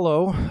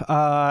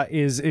Apollo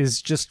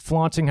is just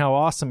flaunting how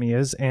awesome he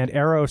is. And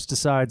Eros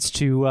decides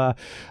to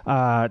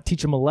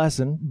teach him a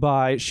lesson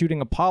by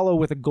shooting Apollo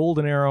with a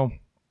golden arrow.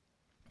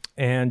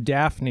 And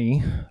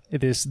Daphne,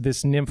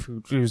 this nymph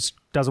who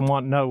doesn't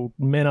want no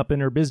men up in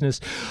her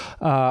business,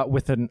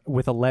 with a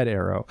lead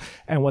arrow.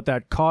 And what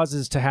that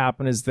causes to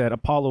happen is that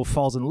Apollo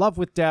falls in love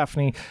with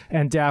Daphne,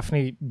 and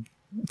Daphne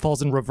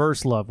falls in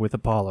reverse love with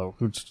Apollo,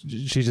 who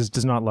she just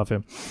does not love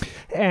him.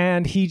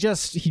 And he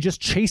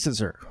just chases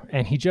her,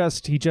 and he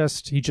just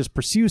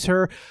pursues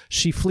her.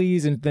 She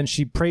flees, and then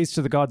she prays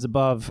to the gods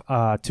above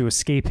to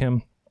escape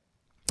him.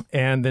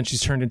 And then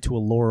she's turned into a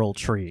laurel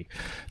tree.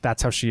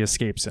 That's how she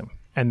escapes him.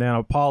 And then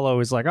Apollo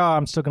is like, oh,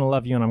 I'm still going to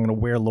love you and I'm going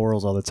to wear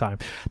laurels all the time.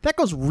 That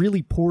goes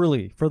really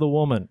poorly for the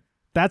woman.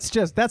 That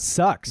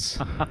sucks.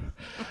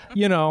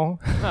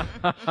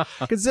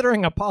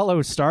 Considering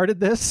Apollo started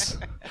this,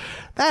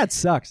 that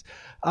sucks.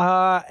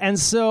 And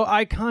so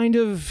I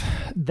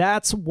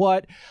that's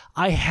what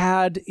I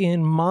had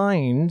in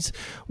mind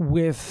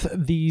with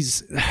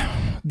these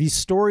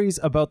stories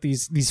about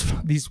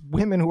these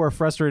women who are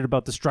frustrated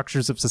about the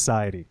structures of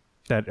society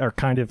that are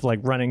kind of like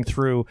running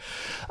through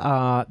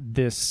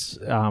this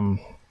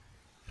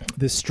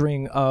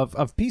string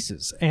of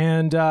pieces.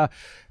 And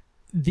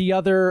the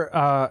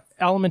other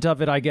element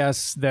of it, I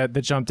guess, that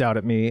jumped out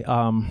at me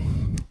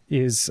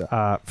is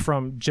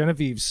from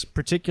Genevieve's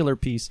particular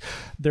piece.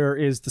 There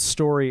is the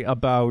story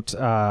about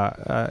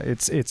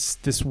it's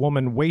this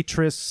woman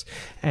waitress,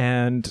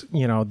 and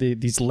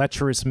these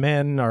lecherous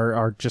men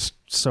are just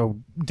so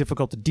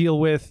difficult to deal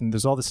with, and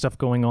there's all this stuff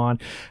going on.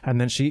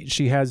 And then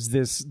she has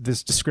this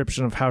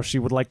description of how she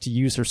would like to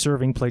use her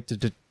serving plate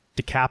to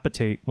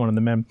decapitate one of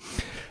the men,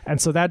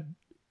 and so that,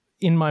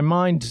 in my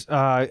mind,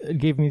 it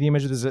gave me the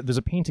image. There's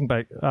a painting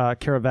by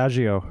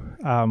Caravaggio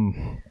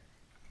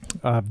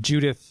of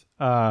Judith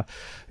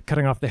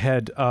cutting off the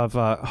head of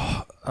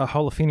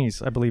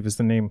Holofernes, I believe is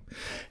the name.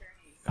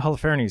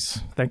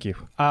 Holofernes, thank you.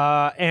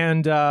 Wow.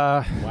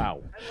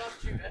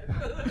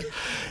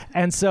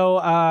 And so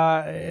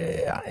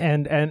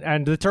and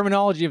the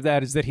terminology of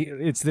that is that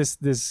it's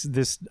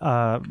this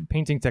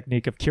painting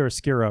technique of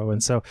chiaroscuro,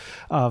 and so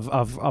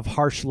of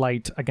harsh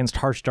light against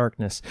harsh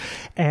darkness,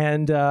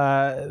 and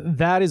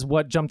that is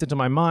what jumped into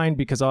my mind,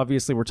 because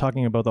obviously we're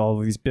talking about all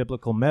of these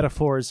biblical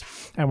metaphors,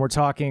 and we're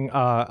talking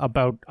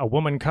about a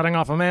woman cutting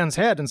off a man's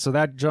head, and so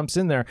that jumps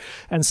in there.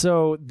 And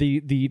so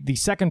the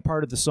second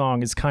part of the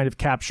song is kind of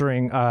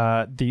capturing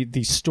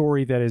the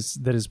story that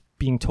is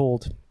being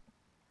told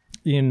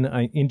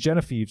in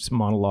Genevieve's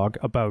monologue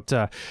about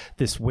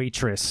this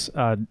waitress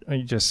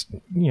just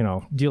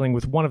dealing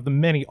with one of the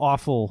many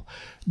awful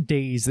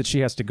days that she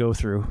has to go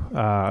through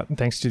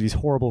thanks to these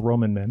horrible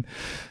Roman men,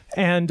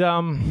 and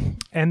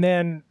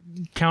then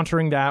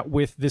countering that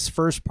with this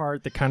first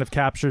part that kind of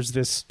captures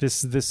this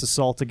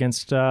assault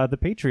against the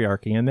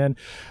patriarchy, and then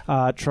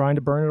trying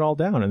to burn it all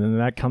down, and then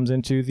that comes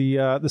into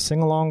the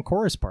sing-along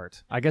chorus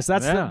part. I guess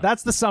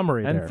that's the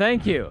summary. And there.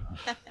 Thank you.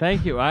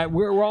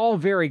 We're all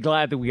very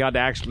glad that we got to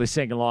actually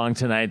sing along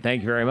tonight.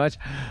 Thank you very much.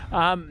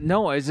 I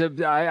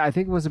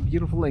think it was a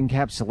beautiful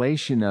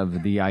encapsulation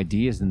of the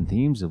ideas and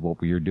themes of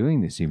what we were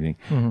doing this evening.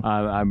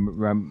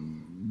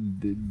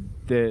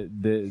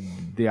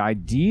 The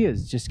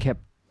ideas just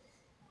kept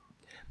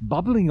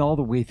bubbling all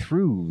the way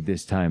through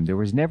this time. There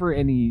was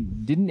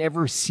didn't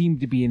ever seem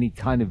to be any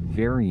kind of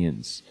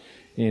variance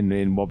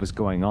in what was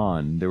going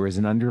on. There was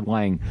an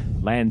underlying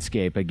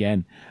landscape,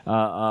 again,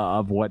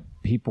 of what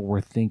people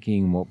were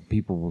thinking, what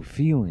people were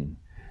feeling.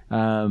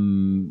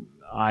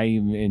 I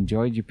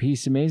enjoyed your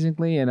piece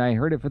amazingly, and I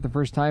heard it for the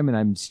first time, and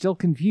I'm still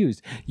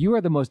confused. You are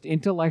the most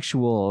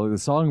intellectual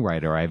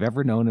songwriter I've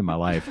ever known in my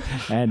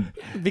life. And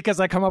because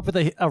I come up with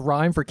a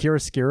rhyme for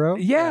chiaroscuro?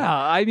 Yeah,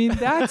 I mean,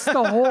 that's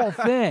the whole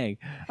thing.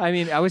 I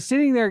mean, I was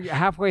sitting there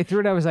halfway through,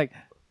 and I was like,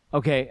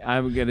 okay,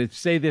 I'm going to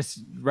say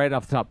this right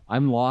off the top.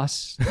 I'm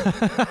lost.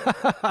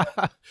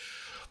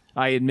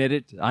 I admit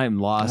it. I'm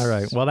lost. All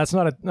right. Well, that's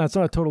not a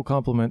total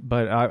compliment,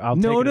 but I'll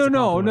take it as a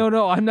compliment.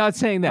 No. I'm not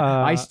saying that.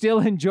 I still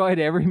enjoyed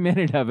every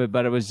minute of it,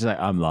 but it was just like,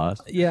 I'm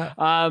lost. Yeah.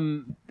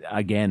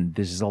 Again,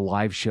 this is a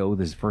live show.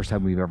 This is the first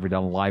time we've ever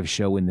done a live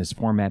show in this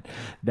format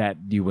that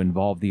you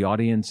involve the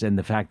audience, and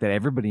the fact that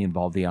everybody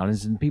involved the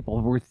audience and people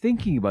were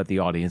thinking about the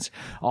audience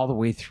all the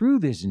way through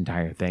this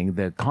entire thing.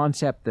 The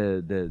concept,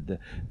 the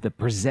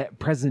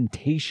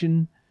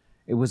presentation.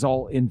 It was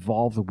all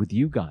involved with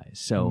you guys.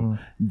 So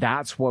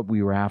that's what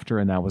we were after,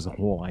 and that was the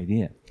whole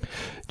idea.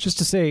 Just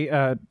to say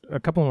a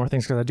couple more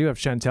things, because I do have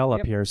Chantel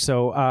up here.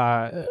 So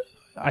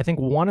I think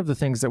one of the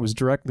things that was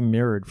directly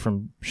mirrored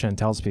from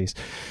Chantel's piece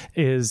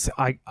is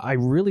I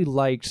really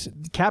liked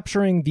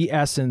capturing the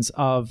essence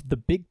of the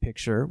big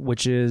picture,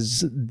 which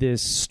is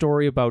this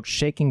story about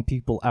shaking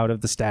people out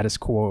of the status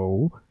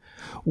quo,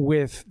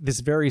 with this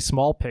very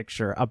small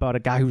picture about a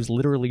guy who's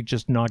literally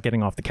just not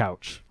getting off the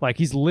couch. Like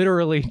he's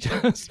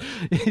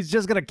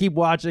just gonna keep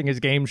watching his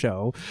game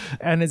show,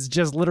 and it's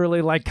just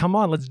literally like, come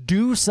on, let's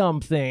do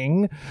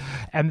something.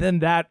 And then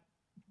that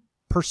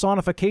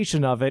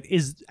personification of it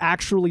is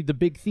actually the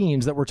big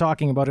themes that we're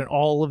talking about in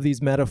all of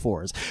these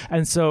metaphors.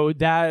 And so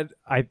that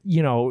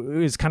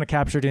is kind of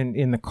captured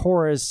in the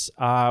chorus,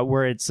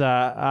 where it's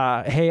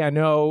hey, I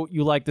know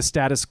you like the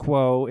status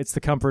quo, it's the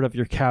comfort of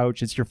your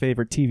couch, it's your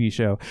favorite TV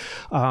show.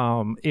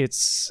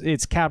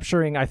 It's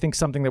capturing, I think,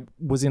 something that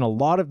was in a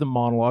lot of the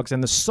monologues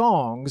and the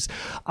songs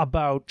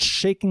about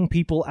shaking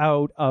people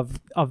out of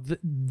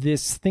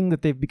this thing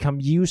that they've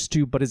become used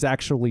to, but is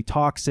actually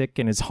toxic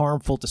and is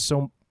harmful to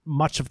so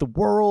much of the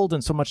world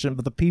and so much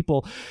of the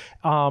people,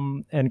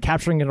 and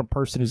capturing in a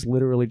person who's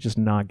literally just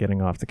not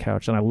getting off the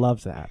couch. And I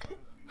love that.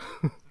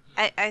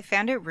 I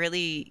found it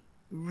really,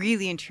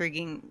 really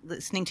intriguing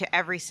listening to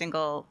every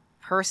single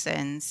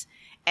person's,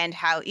 and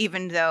how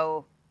even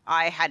though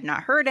I had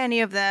not heard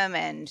any of them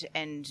and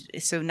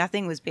so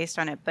nothing was based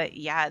on it, but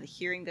yeah,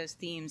 hearing those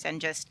themes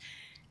and just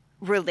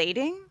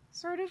relating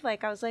sort of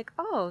like, I was like,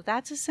 oh,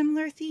 that's a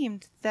similar theme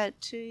that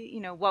to, you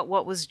know,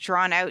 what was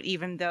drawn out,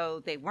 even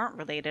though they weren't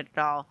related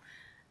at all.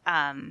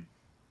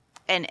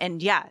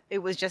 And yeah, it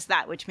was just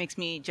that, which makes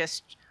me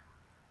just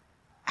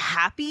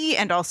happy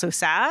and also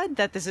sad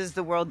that this is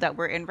the world that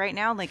we're in right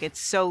now. Like, it's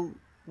so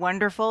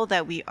wonderful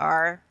that we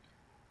are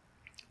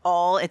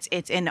all, it's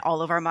in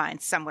all of our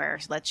minds somewhere.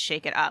 Let's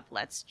shake it up.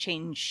 Let's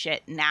change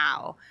shit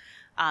now.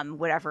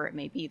 Whatever it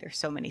may be. There's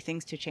so many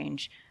things to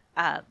change.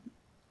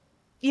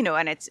 You know,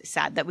 and it's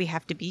sad that we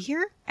have to be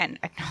here and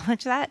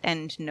acknowledge that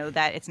and know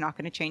that it's not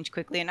going to change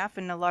quickly enough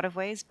in a lot of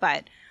ways,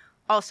 but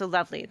also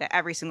lovely that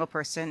every single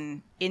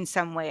person in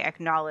some way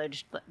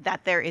acknowledged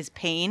that there is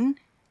pain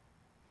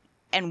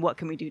and what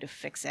can we do to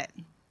fix it?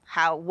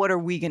 What are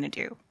we going to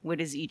do?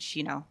 What is each,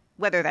 you know,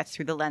 whether that's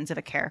through the lens of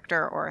a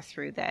character or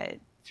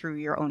through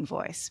your own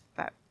voice.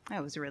 But it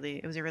was a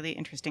really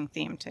interesting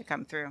theme to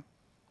come through.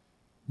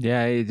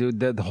 Yeah,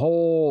 the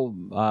whole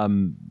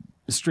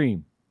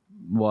stream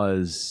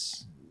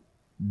was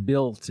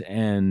built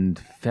and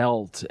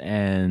felt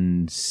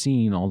and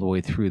seen all the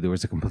way through. There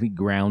was a complete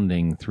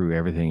grounding through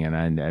everything,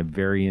 and I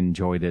very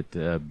enjoyed it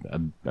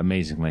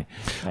amazingly.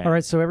 All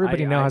right, so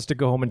everybody now has to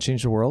go home and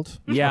change the world.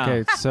 Yeah.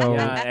 Okay, so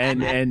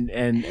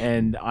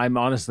and I'm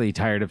honestly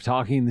tired of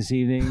talking this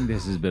evening.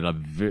 This has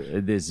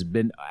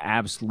been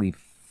absolutely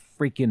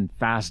freaking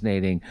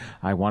fascinating.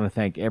 I want to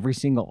thank every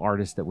single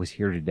artist that was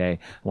here today.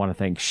 I want to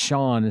thank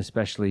Sean,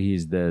 especially.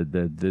 He's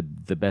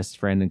the best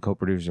friend and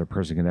co-producer a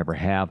person can ever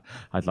have.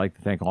 I'd like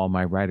to thank all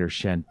my writers,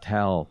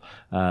 Chantel,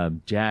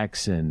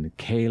 Jackson,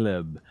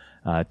 Caleb,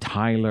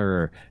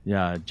 Tyler,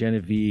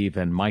 Genevieve,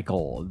 and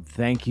Michael.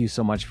 Thank you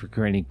so much for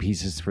creating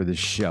pieces for this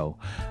show.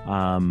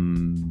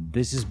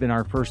 This has been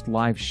our first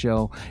live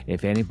show.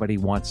 If anybody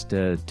wants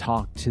to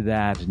talk to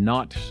that,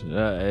 not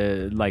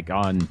like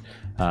on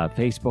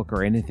Facebook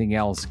or anything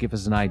else, give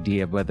us an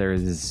idea of whether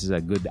this is a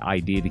good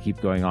idea to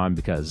keep going on,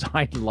 because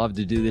I'd love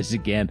to do this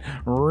again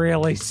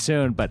really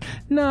soon, but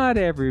not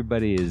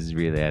everybody is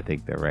really, I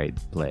think, the right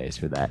place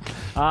for that.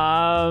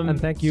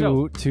 And thank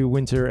you to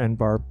Winter and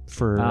Barb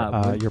for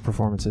your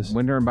performances.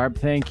 Winter and Barb,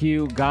 thank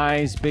you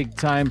guys, big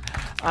time.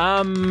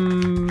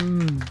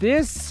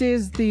 This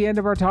is the end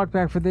of our talk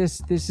back for this.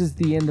 This is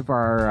the end of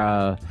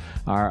our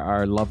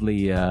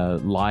lovely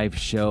live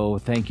show.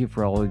 Thank you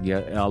for all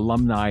the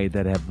alumni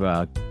that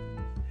have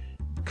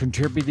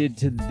contributed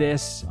to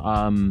this.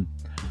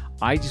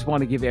 I just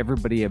want to give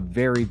everybody a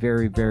very,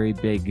 very, very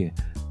big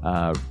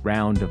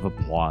round of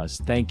applause.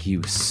 Thank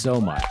you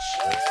so much.